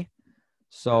Anthony.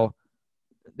 So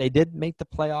they did make the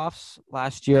playoffs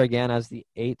last year again as the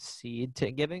 8th seed,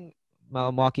 giving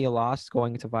Milwaukee a loss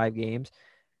going into 5 games.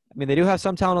 I mean, they do have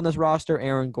some talent on this roster.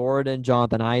 Aaron Gordon,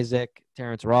 Jonathan Isaac,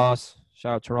 Terrence Ross,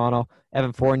 shout out Toronto,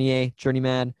 Evan Fournier,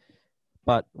 journeyman.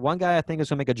 But one guy I think is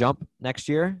going to make a jump next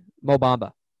year, Mo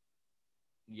Bamba.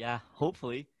 Yeah,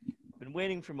 hopefully. Been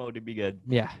waiting for Mo to be good.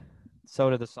 Yeah,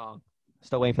 so did the song.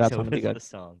 Still waiting for that song to be good. The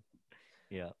song.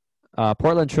 Yeah.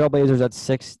 Portland Trailblazers at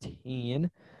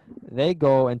 16. They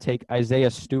go and take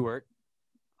Isaiah Stewart.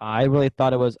 I really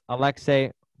thought it was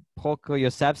Alexei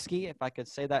Pokusevski, if I could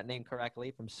say that name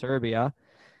correctly, from Serbia.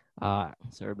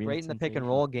 Great in the pick and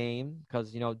roll game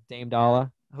because, Dame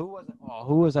Dalla. Who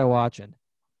was I watching?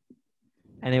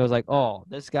 and it was like, oh,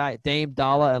 this guy, Dame,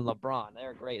 Dalla, and LeBron,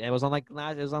 they're great. And it was on like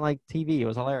TV. It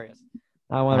was hilarious.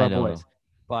 Not one of I our don't boys, know.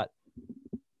 but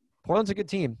Portland's a good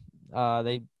team.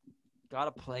 They got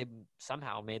to play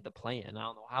somehow. Made the play in. I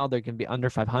don't know how they can be under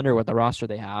 500 with the roster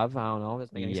they have. I don't know. It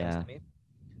doesn't make any sense Yeah. to me.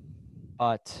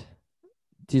 But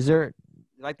dessert,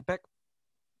 you like the pick?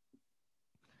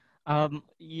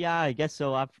 Yeah, I guess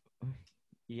so.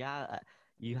 Yeah,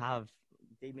 you have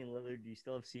Damian Lillard. You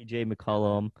still have CJ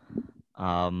McCollum.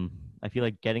 I feel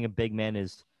like getting a big man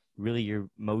is really your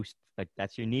most like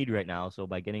that's your need right now. So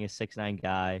by getting a 6'9"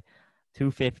 guy,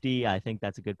 250, I think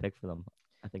that's a good pick for them.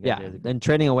 I think Yeah. that is a Then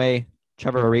trading away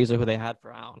Trevor Ariza, who they had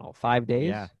for I don't know 5 days.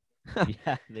 yeah.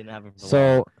 Yeah, they didn't have him for long.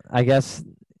 So I guess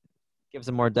gives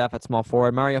them more depth at small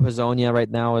forward. Mario Hazonia right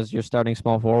now is your starting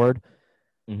small forward.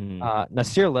 Hmm.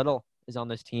 Nasir Little is on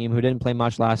this team, who didn't play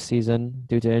much last season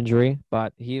due to injury,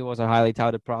 but he was a highly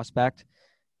touted prospect.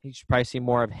 You should probably see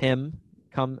more of him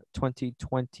come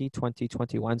 2020,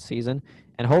 2021 season,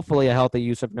 and hopefully a healthy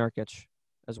use of Nurkic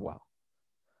as well.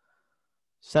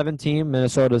 17,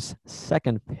 Minnesota's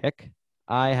second pick.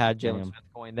 I had Jalen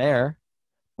Smith going there,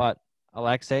 but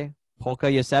Alexei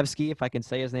Polka-Yasevsky, if I can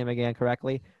say his name again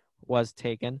correctly, was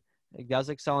taken. He does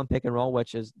excel in pick and roll,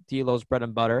 which is D'Lo's bread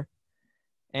and butter,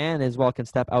 and as well can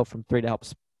step out from three to help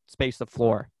space the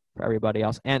floor for everybody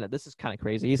else. And this is kind of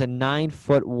crazy. He's a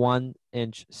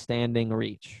 9'1" standing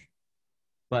reach.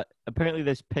 But apparently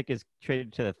this pick is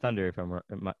traded to the Thunder, if I'm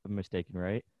mistaken,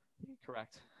 right?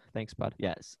 Correct. Thanks, bud.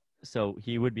 Yes. So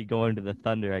he would be going to the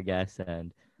Thunder, I guess,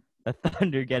 and the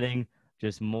Thunder getting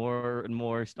just more and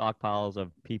more stockpiles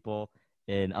of people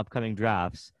in upcoming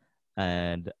drafts.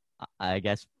 And I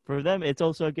guess for them, it's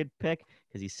also a good pick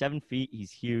because he's 7 feet.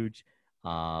 He's huge.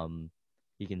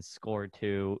 He can score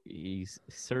too. He's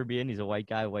Serbian. He's a white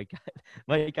guy. White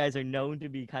guys are known to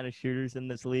be kind of shooters in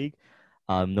this league,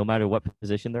 no matter what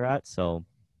position they're at. So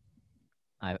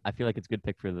I feel like it's a good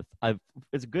pick for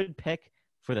it's a good pick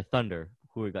for the Thunder,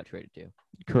 who we got traded to.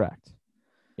 Correct.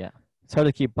 Yeah. It's hard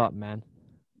to keep up, man.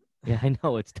 Yeah, I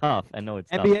know it's tough.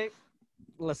 NBA,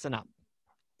 listen up.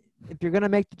 If you're going to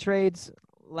make the trades,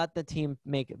 let the team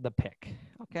make the pick,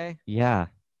 okay? Yeah.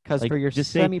 Because Like, for your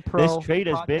just say, semi-pro this trade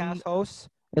has podcast been- hosts,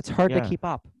 it's hard to Yeah. keep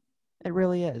up. It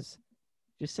really is.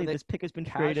 Just say For the this pick has been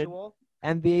traded Casual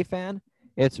NBA fan,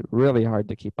 it's really hard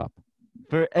to keep up.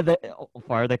 for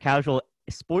the casual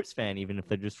sports fan, even if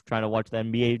they're just trying to watch the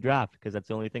NBA draft, because that's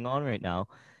the only thing on right now.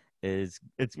 It's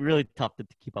really tough to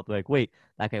keep up. Like, wait,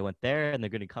 that guy went there, and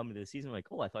they're going to come into the season like,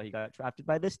 oh, I thought he got drafted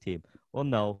by this team. Well,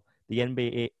 no, the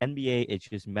NBA, it's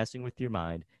just messing with your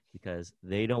mind because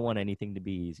they don't want anything to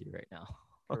be easy right now.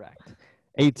 Correct.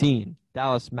 18,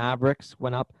 Dallas Mavericks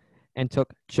went up and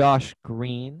took Josh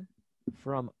Green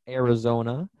from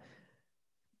Arizona,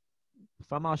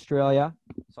 from Australia.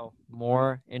 So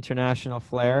more international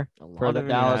flair for the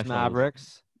Dallas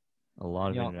Mavericks. A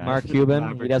lot of Mark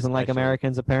Cuban, he doesn't like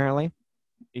Americans apparently.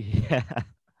 Yeah.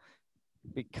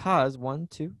 Because 1,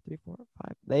 2, 3, 4, 5.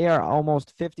 They are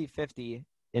almost 50-50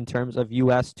 in terms of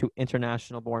U.S. to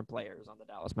international born players on the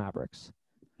Dallas Mavericks.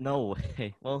 No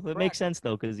way. Well, it makes sense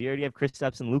though, because you already have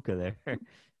Kristaps and Luka there.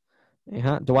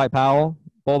 Yeah, Dwight Powell,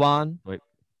 Boban, Wait.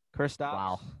 Kristaps,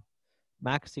 Wow.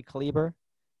 Maxi Kleber,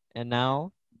 and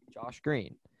now Josh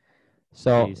Green.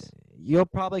 So Jeez. you'll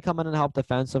probably come in and help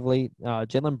defensively.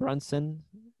 Jalen Brunson,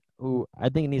 who I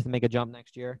think needs to make a jump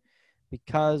next year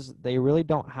because they really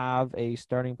don't have a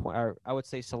starting point, or I would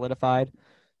say solidified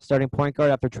starting point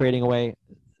guard after trading away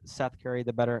Seth Curry,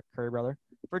 the better Curry brother.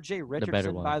 For Jay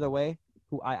Richardson, by the way,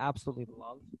 who I absolutely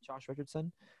love, Josh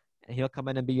Richardson, and he'll come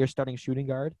in and be your starting shooting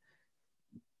guard.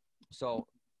 So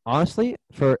honestly,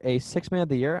 for a sixth man of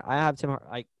the year, I have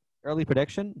early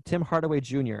prediction, Tim Hardaway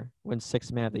Jr. wins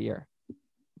sixth man of the year.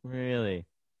 Really?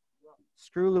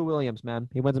 Screw Lou Williams, man.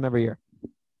 He wins them every year.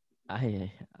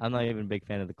 I'm not even a big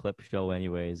fan of the Clip show,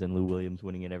 anyways, and Lou Williams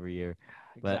winning it every year.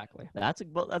 But Exactly. That's a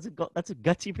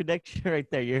gutsy prediction right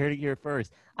there. You heard it here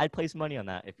first. I'd place money on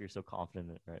that if you're so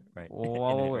confident, right?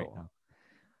 Whoa. Right now.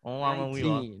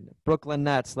 19, Brooklyn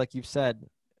Nets, like you've said.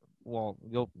 Well,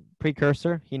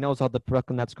 precursor. He knows all the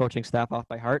Brooklyn Nets coaching staff off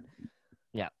by heart.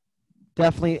 Yeah.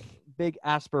 Definitely big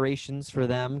aspirations for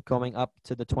them going up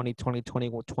to the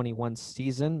 2020-2021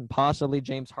 season. Possibly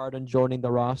James Harden joining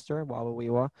the roster.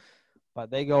 But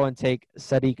they go and take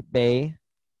Sadiq Bey.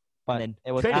 But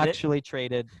it was actually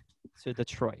traded to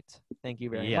Detroit. Thank you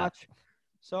very much.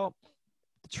 So,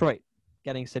 Detroit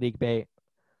getting Sadiq Bey.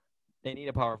 They need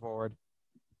a power forward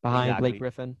behind Blake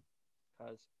Griffin.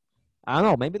 Because I don't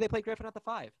know. Maybe they play Griffin at the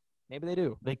 5. Maybe they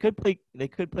do. They could play. They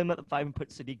could play him at the 5 and put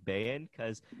Sadiq Bey in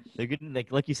because they're good.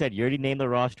 Like you said, you already named the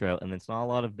roster out, and it's not a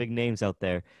lot of big names out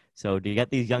there. So to get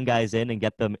these young guys in and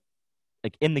get them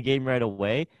like in the game right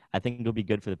away, I think it'll be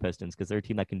good for the Pistons because they're a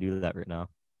team that can do that right now.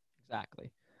 Exactly.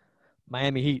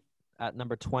 Miami Heat at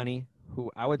number 20,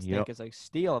 who I would think is a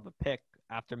steal of a pick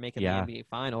after making the NBA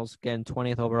Finals, getting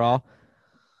 20th overall.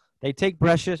 They take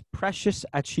Precious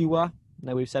Achiuwa,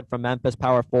 that we've said from Memphis,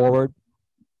 power forward.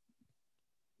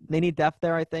 They need depth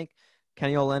there, I think.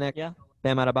 Kenny Olynyk,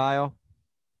 Bam Adebayo,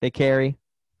 Big Carey,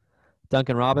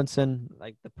 Duncan Robinson,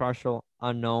 like the partial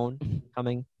unknown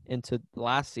coming into the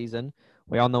last season.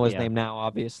 We all know his name now,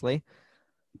 obviously.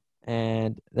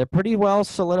 And they're pretty well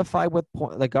solidified with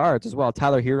the guards as well.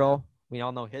 Tyler Hero, we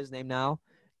all know his name now.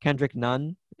 Kendrick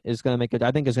Nunn is going to make it.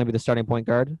 I think is going to be the starting point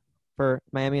guard for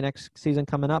Miami next season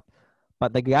coming up.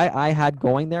 But the guy I had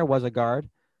going there was a guard,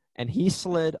 and he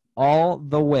slid all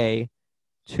the way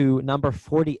to number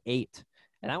 48,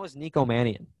 and that was Nico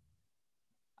Mannion.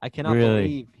 I cannot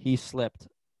believe he slipped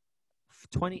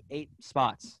 28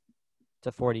 spots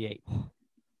to 48.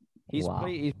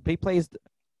 He plays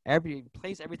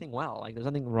everything well. Like there's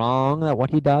nothing wrong with what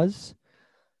he does,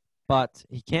 but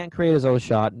he can't create his own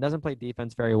shot and doesn't play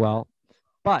defense very well.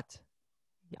 But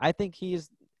I think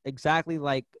he's exactly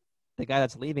like the guy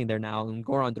that's leaving there now, and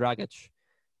Goran Dragic,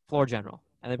 floor general,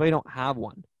 and they really don't have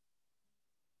one.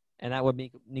 And that would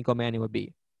be Nico Mannion would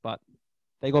be, but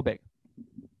they go big.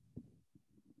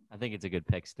 I think it's a good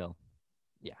pick still.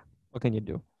 Yeah. What can you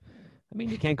do? I mean,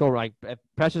 you can't go right. If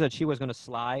Precious Achiuwa was going to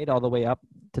slide all the way up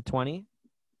to 20.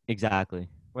 Exactly.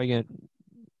 Where you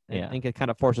I think it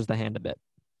kind of forces the hand a bit.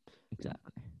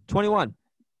 Exactly. 21.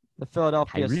 The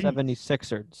Philadelphia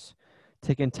 76ers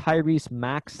taking Tyrese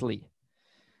Maxey.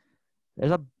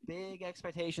 There's a big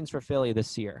expectations for Philly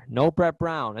this year. No Brett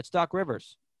Brown. It's Doc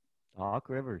Rivers. Doc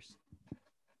Rivers,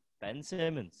 Ben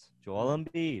Simmons, Joel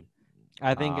Embiid.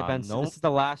 I think this is the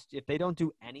last. If they don't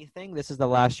do anything, this is the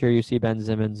last year you see Ben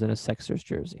Simmons in a Sixers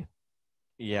jersey.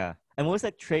 Yeah. And what was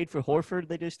that trade for Horford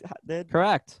they just did?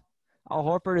 Correct. Al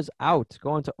Horford is out,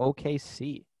 going to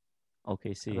OKC.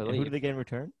 OKC. And who did they get in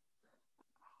return?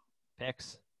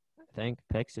 Picks, I think.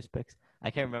 Just picks.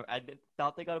 I can't remember. I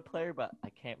thought they got a player, but I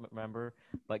can't remember.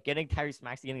 But getting Tyrese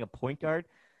Maxey, getting a point guard.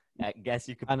 I guess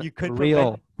you could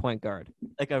real point guard,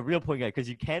 like a real point guard, because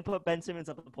you can't put Ben Simmons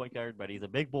up at the point guard, but he's a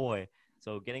big boy.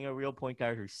 So getting a real point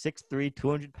guard who's 6'3",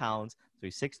 200 pounds, so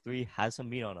he's 6'3", has some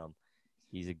meat on him.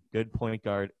 He's a good point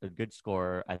guard, a good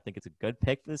scorer. I think it's a good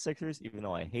pick for the Sixers, even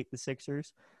though I hate the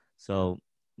Sixers. So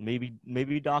maybe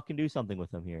Doc can do something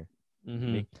with him here.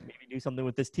 Mm-hmm. Maybe do something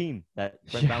with this team that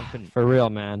Brett Brown couldn't. For real,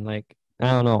 man. Like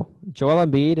I don't know. Joel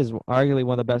Embiid is arguably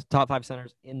one of the best top 5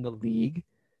 centers in the league.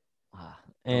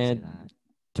 And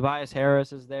Tobias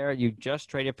Harris is there. You just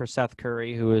traded for Seth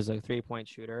Curry, who is a 3-point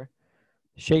shooter.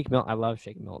 Shake Milton. I love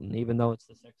Shake Milton. Even though it's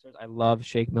the Sixers, I love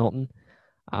Shake Milton.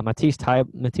 Matisse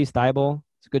Thybulle.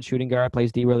 It's a good shooting guard.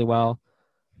 Plays D really well.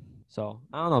 So,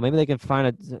 I don't know. Maybe they can find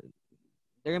a – they're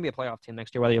going to be a playoff team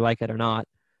next year, whether you like it or not.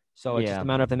 So, it's just a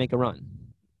matter if they make a run.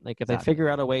 Like, if they figure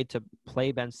out a way to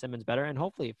play Ben Simmons better, and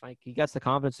hopefully if he gets the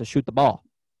confidence to shoot the ball.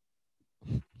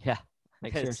 Yeah.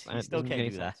 Like, seriously. You still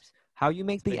can't do that. How you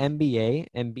make the NBA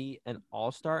and be an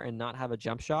all-star and not have a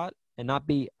jump shot and not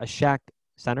be a Shaq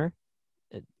center,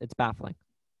 it's baffling.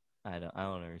 I don't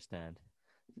understand.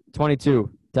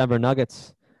 22, Denver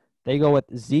Nuggets. They go with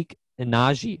Zeke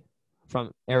Nnaji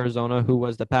from Arizona, who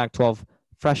was the Pac-12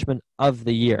 Freshman of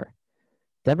the Year.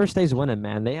 Denver stays winning,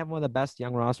 man. They have one of the best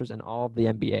young rosters in all of the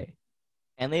NBA.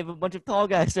 And they have a bunch of tall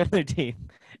guys on their team.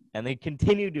 And they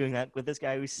continue doing that with this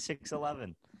guy who's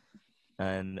 6'11".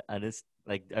 And it's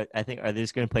like, I think, are they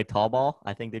just going to play tall ball?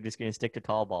 I think they're just going to stick to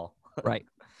tall ball. Right.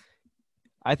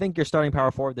 I think your starting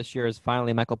power forward this year is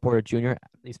finally Michael Porter Jr.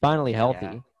 He's finally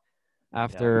healthy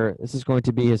after this is going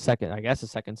to be his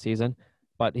second season.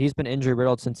 But he's been injury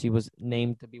riddled since he was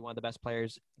named to be one of the best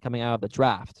players coming out of the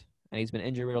draft. And he's been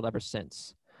injury riddled ever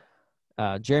since.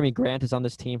 Jeremy Grant is on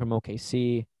this team from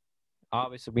OKC.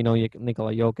 Obviously, we know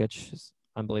Nikola Jokic is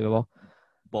unbelievable.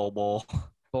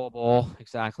 Bol,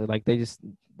 exactly. Like they're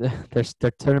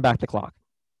turning back the clock.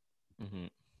 Mm-hmm.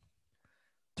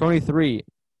 23,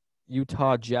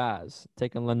 Utah Jazz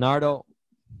taking Leonardo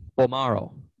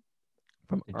Bolmaro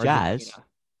from Jazz. Argentina.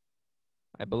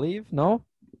 I believe no.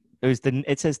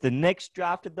 It says the Knicks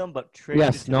drafted them, but traded.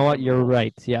 Yes, know what? You're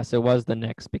right. Yes, it was the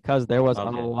Knicks because there was a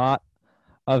lot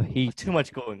of heat. Too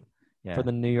much going for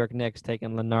the New York Knicks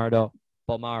taking Leonardo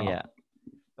Bolmaro. Yeah.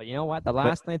 But you know what? The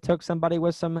last thing they took somebody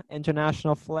with some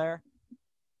international flair,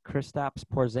 Kristaps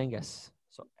Porzingis.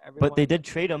 But they did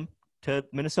trade him to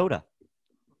Minnesota.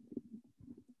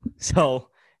 So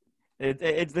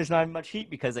There's not much heat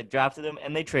because they drafted him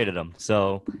and they traded him.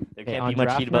 So there Okay, can't on be much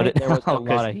draft heat about night, it there was now. a lot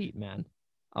 'Cause- of heat, man.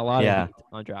 A lot of yeah, heat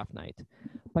on draft night.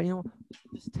 But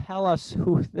just tell us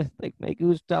who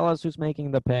tell us who's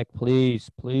making the pick, please,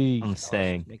 please. I'm Tell us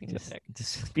saying, who's making the pick.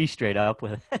 just be straight up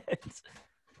with it.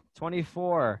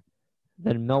 24.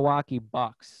 Then Milwaukee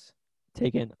Bucks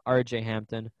taking R.J.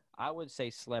 Hampton. I would say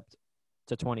slipped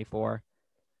to 24,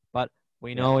 but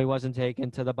we know he wasn't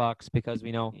taken to the Bucks because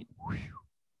we know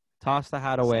toss the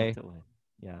hat away.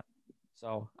 Yeah,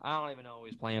 So I don't even know who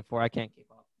he's playing for. I can't keep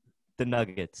up. the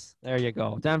Nuggets. There you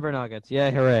go, Denver Nuggets. Yeah,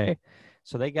 hooray!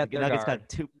 So they got The their Nuggets guard. got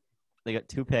two. They got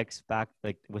 2 picks back,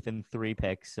 like within 3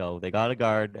 picks. So they got a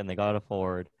guard and they got a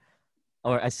forward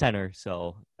or a center.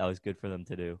 So that was good for them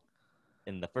to do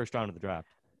in the first round of the draft.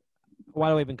 Why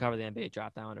do we even cover the NBA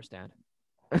draft? I don't understand.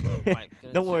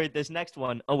 Don't worry. This next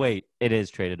one. Oh wait, it is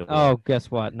traded away. Oh, guess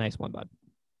what? Nice one, bud.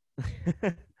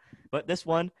 But this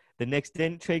one, the Knicks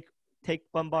didn't take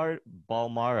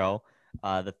Balmaro.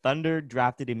 The Thunder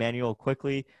drafted Emmanuel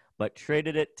quickly, but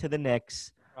traded it to the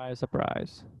Knicks. Surprise,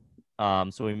 surprise.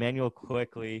 So Emmanuel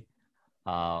quickly,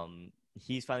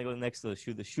 he's finally going next to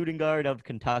the shooting guard of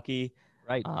Kentucky.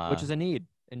 Right, which is a need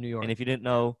in New York. And if you didn't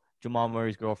know, Jamal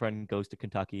Murray's girlfriend goes to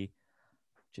Kentucky.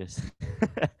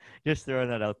 Just throwing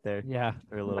that out there. Yeah,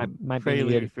 for a little might be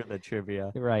prelude needed. for the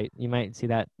trivia. You're right. You might see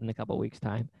that in a couple weeks'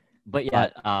 time. But yeah,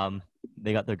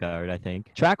 they got their guard, I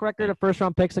think. Track record of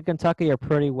first-round picks in Kentucky are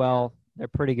pretty well. They're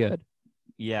pretty good.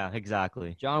 Yeah,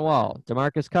 exactly. John Wall,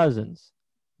 DeMarcus Cousins,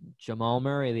 Jamal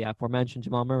Murray, the aforementioned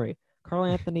Jamal Murray, Karl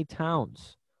Anthony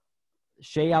Towns,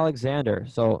 Shea Alexander.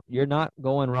 So you're not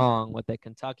going wrong with a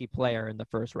Kentucky player in the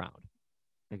first round.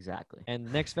 Exactly.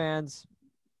 And Knicks fans,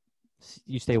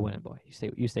 you stay winning, boy.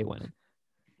 You stay winning.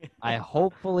 I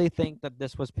hopefully think that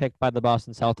this was picked by the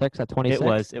Boston Celtics at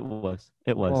 26. It was.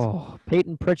 Oh,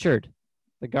 Peyton Pritchard,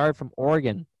 the guard from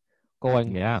Oregon,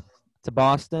 going to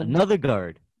Boston. Another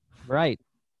guard. Right.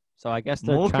 So I guess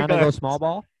they're More trying to go guards. small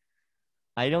ball.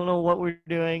 I don't know what we're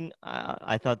doing.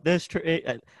 I thought this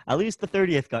at least the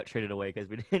 30th got traded away because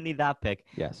we didn't need that pick.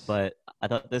 Yes. But I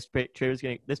thought this pick was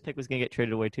going to get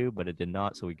traded away too, but it did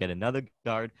not. So we get another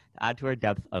guard to add to our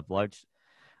depth of large.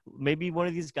 Maybe one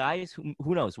of these guys,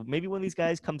 who knows? Maybe one of these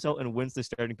guys comes out and wins the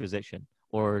starting position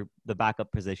or the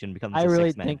backup position becomes. I the really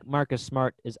sixth man. think Marcus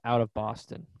Smart is out of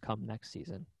Boston come next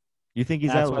season. You think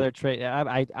he's That's out? why they're trading.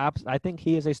 I think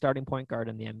he is a starting point guard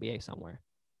in the NBA somewhere.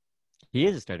 He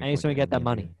is a starting. And he's going to point get that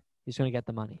guard in the money. He's going to get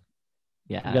the money. NBA.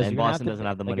 Yeah, Because and you're gonna Boston doesn't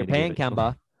have the money. You're to paying give it,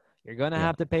 Kemba. You're going to Yeah.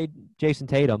 have to pay Jason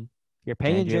Tatum. You're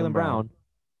paying And Jaylen Jaylen Brown.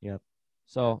 Yep.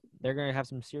 So they're going to have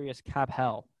some serious cap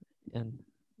hell in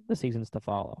the seasons to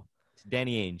follow. It's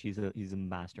Danny Ainge. He's a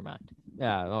mastermind.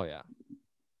 Yeah. Oh, yeah.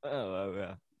 Oh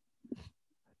yeah.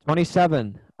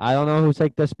 27. I don't know who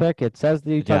take this pick. It says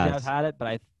the Utah Jazz. Jazz had it,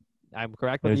 but I'm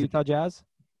correct with There's the a- Utah Jazz?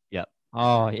 Yep.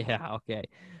 Oh, yeah. Okay.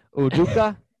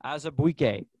 Udoka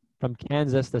Azubuike from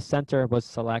Kansas. The center was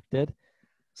selected.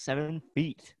 7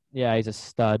 feet. Yeah, he's a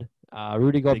stud.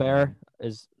 Rudy Gobert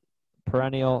is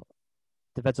perennial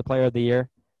defensive player of the year.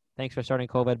 Thanks for starting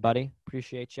COVID, buddy.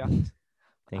 Appreciate you.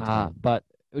 Thanks. man. But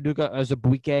Udoka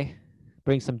Azubuike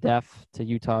brings some depth to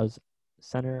Utah's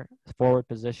center forward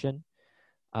position.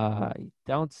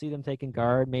 Don't see them taking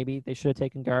guard. Maybe they should have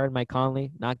taken guard. Mike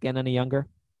Conley, not getting any younger.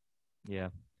 Yeah.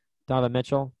 Donovan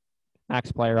Mitchell,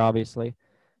 max player, obviously.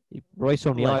 Royce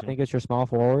O'Neal, I Legend. think, is your small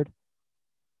forward.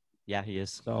 Yeah, he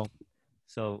is. So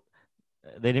So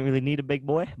they didn't really need a big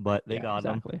boy, but they yeah, got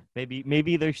him. exactly.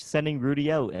 Maybe they're sending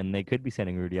Rudy out, and they could be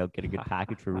sending Rudy out, get a good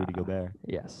package for Rudy Gobert.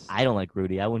 Yes. I don't like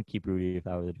Rudy. I wouldn't keep Rudy if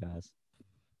I were the Jazz.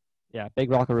 Yeah,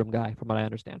 big locker room guy, from what I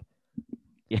understand.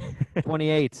 Yeah.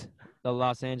 28, the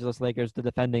Los Angeles Lakers, the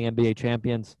defending NBA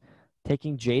champions,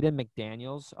 taking Jaden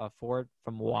McDaniels, a forward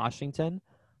from Washington.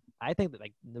 I think that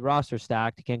the roster's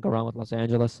stacked. You can't go wrong with Los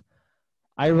Angeles.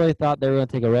 I really thought they were going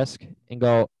to take a risk and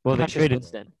go Well, they Cassius traded-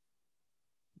 Winston,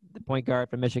 the point guard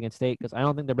from Michigan State, because I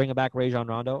don't think they're bringing back Rajon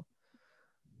Rondo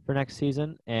for next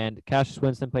season. And Cassius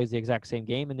Winston plays the exact same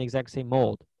game in the exact same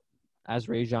mold as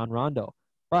Rajon Rondo.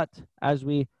 But as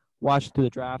we watched through the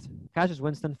draft, Cassius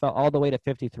Winston fell all the way to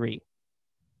 53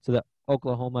 to the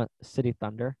Oklahoma City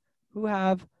Thunder, who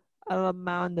have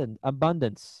an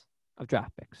abundance of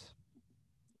draft picks.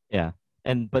 Yeah.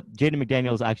 But Jaden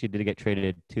McDaniels actually did get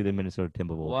traded to the Minnesota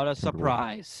Timberwolves. What a Timberwolves.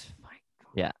 surprise. My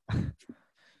God. Yeah.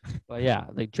 But yeah,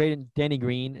 they traded Danny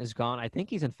Green is gone. I think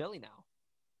he's in Philly now.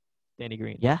 Danny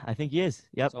Green. Yeah, I think he is.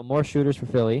 Yep. So more shooters for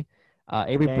Philly.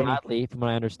 Avery Danny. Bradley, from what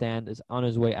I understand, is on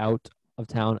his way out of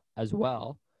town as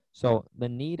well. So the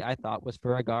need, I thought, was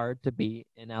for a guard to be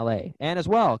in LA. And as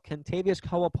well, Kentavious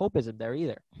Caldwell-Pope isn't there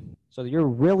either. So you're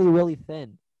really, really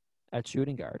thin at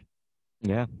shooting guard.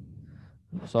 Yeah.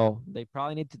 So they're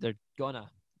gonna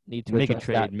need to Make a address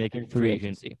trade, that make a in free free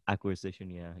agent agency. acquisition.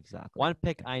 Yeah, exactly. One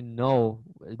pick I know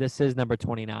this is number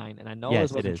 29, and I know Yes,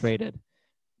 this it wasn't is. traded.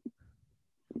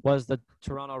 Was the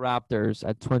Toronto Raptors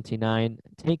at 29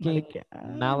 taking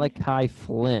Malachi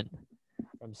Flynn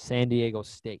from San Diego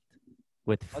State?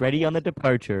 With Freddie on the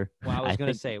departure. Well, I was going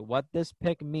to think, say what this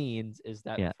pick means is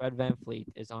that Yeah. Fred VanVleet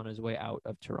is on his way out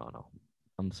of Toronto.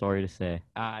 I'm sorry to say.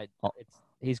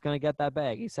 He's going to get that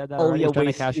bag. He said that Oh, already. yeah, He's trying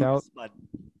to cash out. But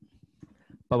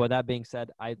But with that being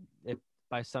said, if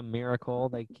by some miracle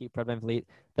they keep Fred VanVleet,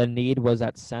 the need was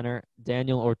at center.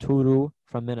 Daniel Orturu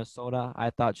from Minnesota,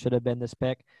 I thought should have been this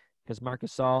pick because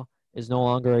Marcus Gasol is no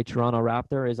longer a Toronto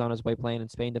Raptor, is on his way playing in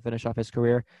Spain to finish off his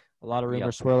career. A lot of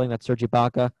rumors swirling that Serge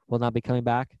Ibaka will not be coming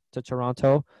back to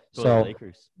Toronto. So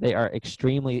Lakers. They are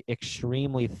extremely,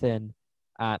 extremely thin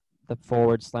at the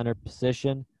forward slender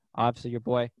position. Obviously, your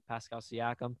boy, Pascal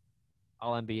Siakam,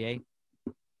 All-NBA.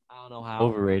 I don't know how.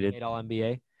 Overrated. Made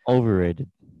All-NBA. Overrated.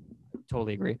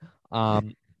 Totally agree.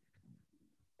 And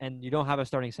you don't have a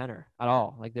starting center at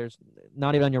all. Like, there's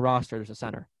not even on your roster, there's a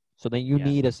center. So then you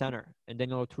need a center. And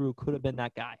Daniel Oturu could have been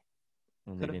that guy.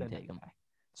 They didn't take him.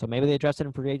 So maybe they address it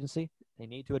in free agency. They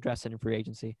need to address it in free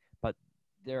agency. But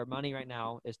their money right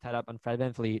now is tied up on Fred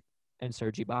VanVleet and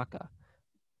Serge Ibaka.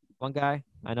 One guy,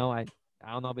 I don't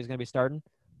know if he's going to be starting,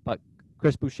 but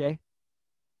Chris Boucher.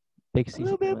 Big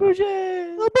season.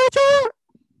 Boucher.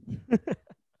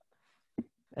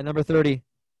 And number 30.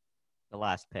 The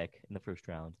last pick in the first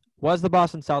round. Was the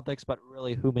Boston Celtics, but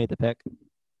really who made the pick?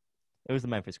 It was the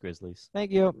Memphis Grizzlies.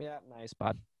 Thank you. Yeah, nice,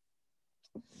 bud.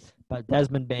 But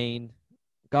Desmond Bane,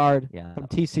 guard from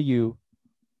TCU,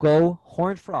 go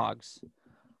Horned Frogs,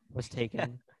 was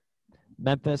taken.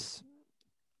 Memphis,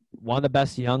 one of the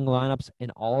best young lineups in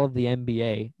all of the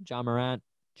NBA. John Morant,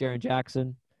 Jaren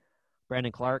Jackson,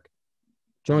 Brandon Clark,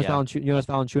 Jonas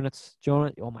Valanciunas.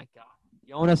 Oh, my God.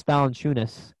 Jonas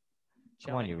Valanciunas.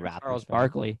 Come on, you Raptors. Charles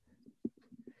Barkley.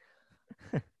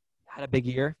 Had a big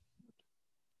year.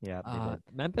 Yeah.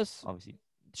 Memphis obviously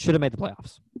should have made the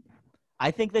playoffs.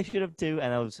 I think they should have too,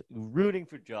 and I was rooting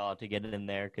for Ja to get it in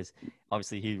there because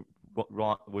obviously he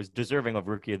was deserving of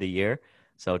Rookie of the Year.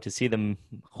 So to see them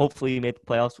hopefully make the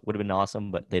playoffs would have been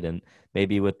awesome, but they didn't.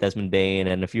 Maybe with Desmond Bane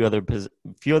and a few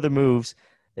other moves,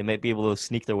 they might be able to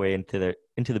sneak their way into the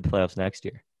playoffs next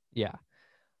year. Yeah.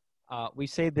 We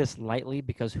say this lightly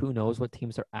because who knows what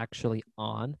teams are actually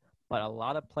on, but a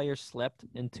lot of players slipped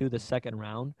into the second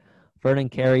round. Vernon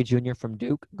Carey Jr. from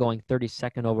Duke going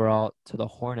 32nd overall to the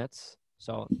Hornets.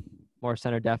 So more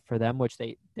center depth for them, which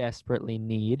they desperately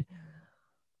need.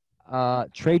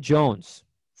 Trey Jones,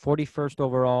 41st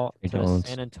overall to the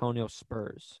San Antonio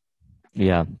Spurs.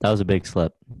 Yeah, that was a big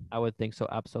slip. I would think so,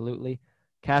 absolutely.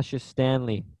 Cassius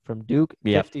Stanley from Duke,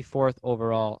 54th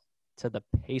overall to the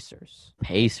Pacers.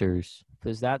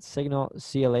 Does that signal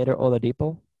see you later,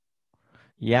 Oladipo?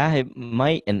 Yeah, it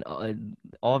might. And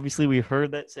obviously we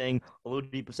heard that saying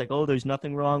Oladipo's like, oh, there's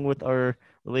nothing wrong with our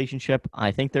relationship.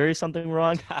 I think there is something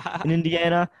wrong in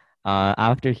Indiana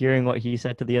after hearing what he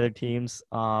said to the other teams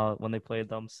when they played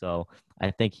them. So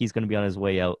I think he's going to be on his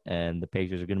way out, and the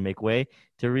Pacers are going to make way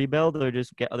to rebuild or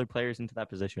just get other players into that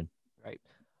position. Right.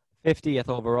 50th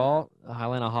overall,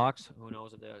 Atlanta Hawks. Who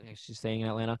knows if they're actually staying in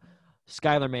Atlanta.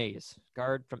 Skylar Mays,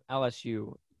 guard from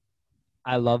LSU.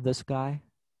 I love this guy.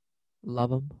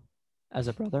 Love him as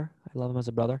a brother. I love him as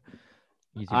a brother.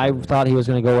 I thought he was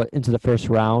going to go into the first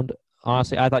round.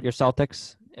 Honestly, I thought your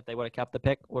Celtics, if they would have kept the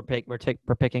pick, we're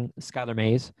picking Skylar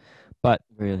Mays. But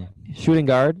really, shooting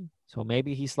guard, so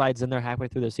maybe he slides in there halfway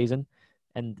through the season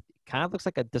and kind of looks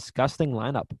like a disgusting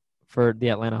lineup for the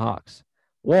Atlanta Hawks.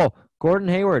 Whoa, Gordon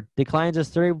Hayward declines his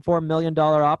 $34 million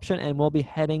option and will be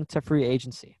heading to free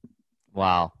agency.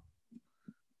 Wow.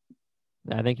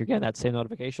 I think you're getting that same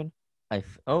notification.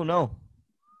 Oh no.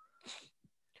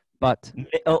 But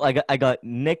I got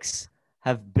Knicks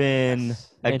have been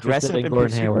aggressive in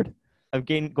Gordon Hayward. I've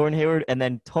gained Gordon Hayward, and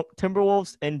then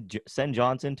Timberwolves and send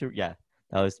Johnson to that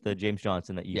was the James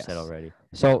Johnson that you said already.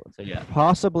 So yeah,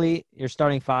 possibly you're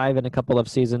starting 5 in a couple of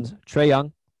seasons. Trae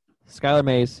Young, Skylar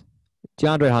Mays,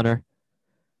 DeAndre Hunter,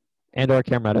 and/or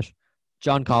Cam Reddish,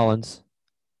 John Collins,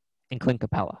 and Clint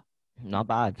Capella. Not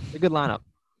bad. It's a good lineup.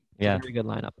 Yeah, very good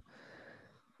lineup.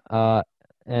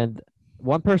 And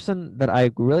one person that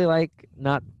I really like,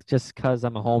 not just because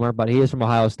I'm a homer, but he is from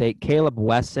Ohio State, Caleb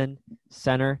Wesson,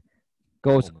 center,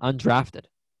 goes undrafted.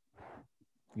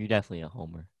 You're definitely a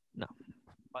homer. No.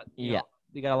 But, you know,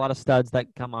 you got a lot of studs that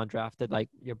come undrafted, like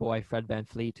your boy Fred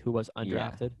VanVleet, who was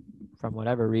undrafted from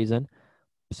whatever reason.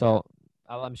 So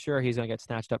I'm sure he's going to get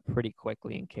snatched up pretty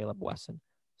quickly in Caleb Wesson.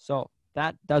 So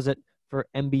that does it for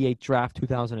NBA Draft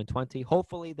 2020.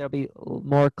 Hopefully, there'll be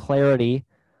more clarity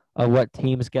of what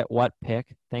teams get what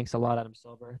pick. Thanks a lot, Adam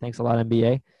Silver. Thanks a lot,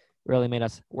 NBA. Really made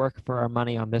us work for our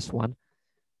money on this one.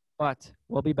 But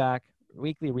we'll be back.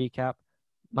 Weekly recap,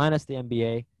 minus the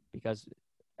NBA, because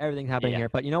everything's happening here.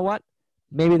 But you know what?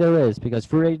 Maybe there is, because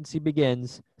free agency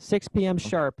begins 6 p.m.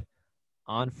 sharp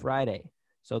on Friday.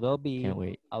 So there'll be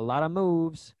a lot of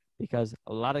moves because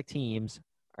a lot of teams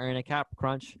are in a cap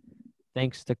crunch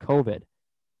thanks to COVID.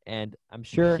 And I'm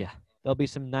sure there'll be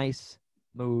some nice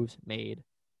moves made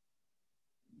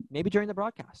maybe during the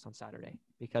broadcast on Saturday.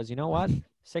 Because you know what?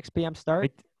 6 p.m.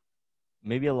 start.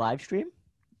 Maybe a live stream?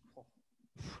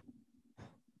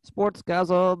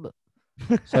 Sportsgasm.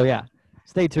 So, yeah,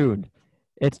 stay tuned.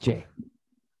 It's Jay.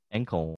 And Cole.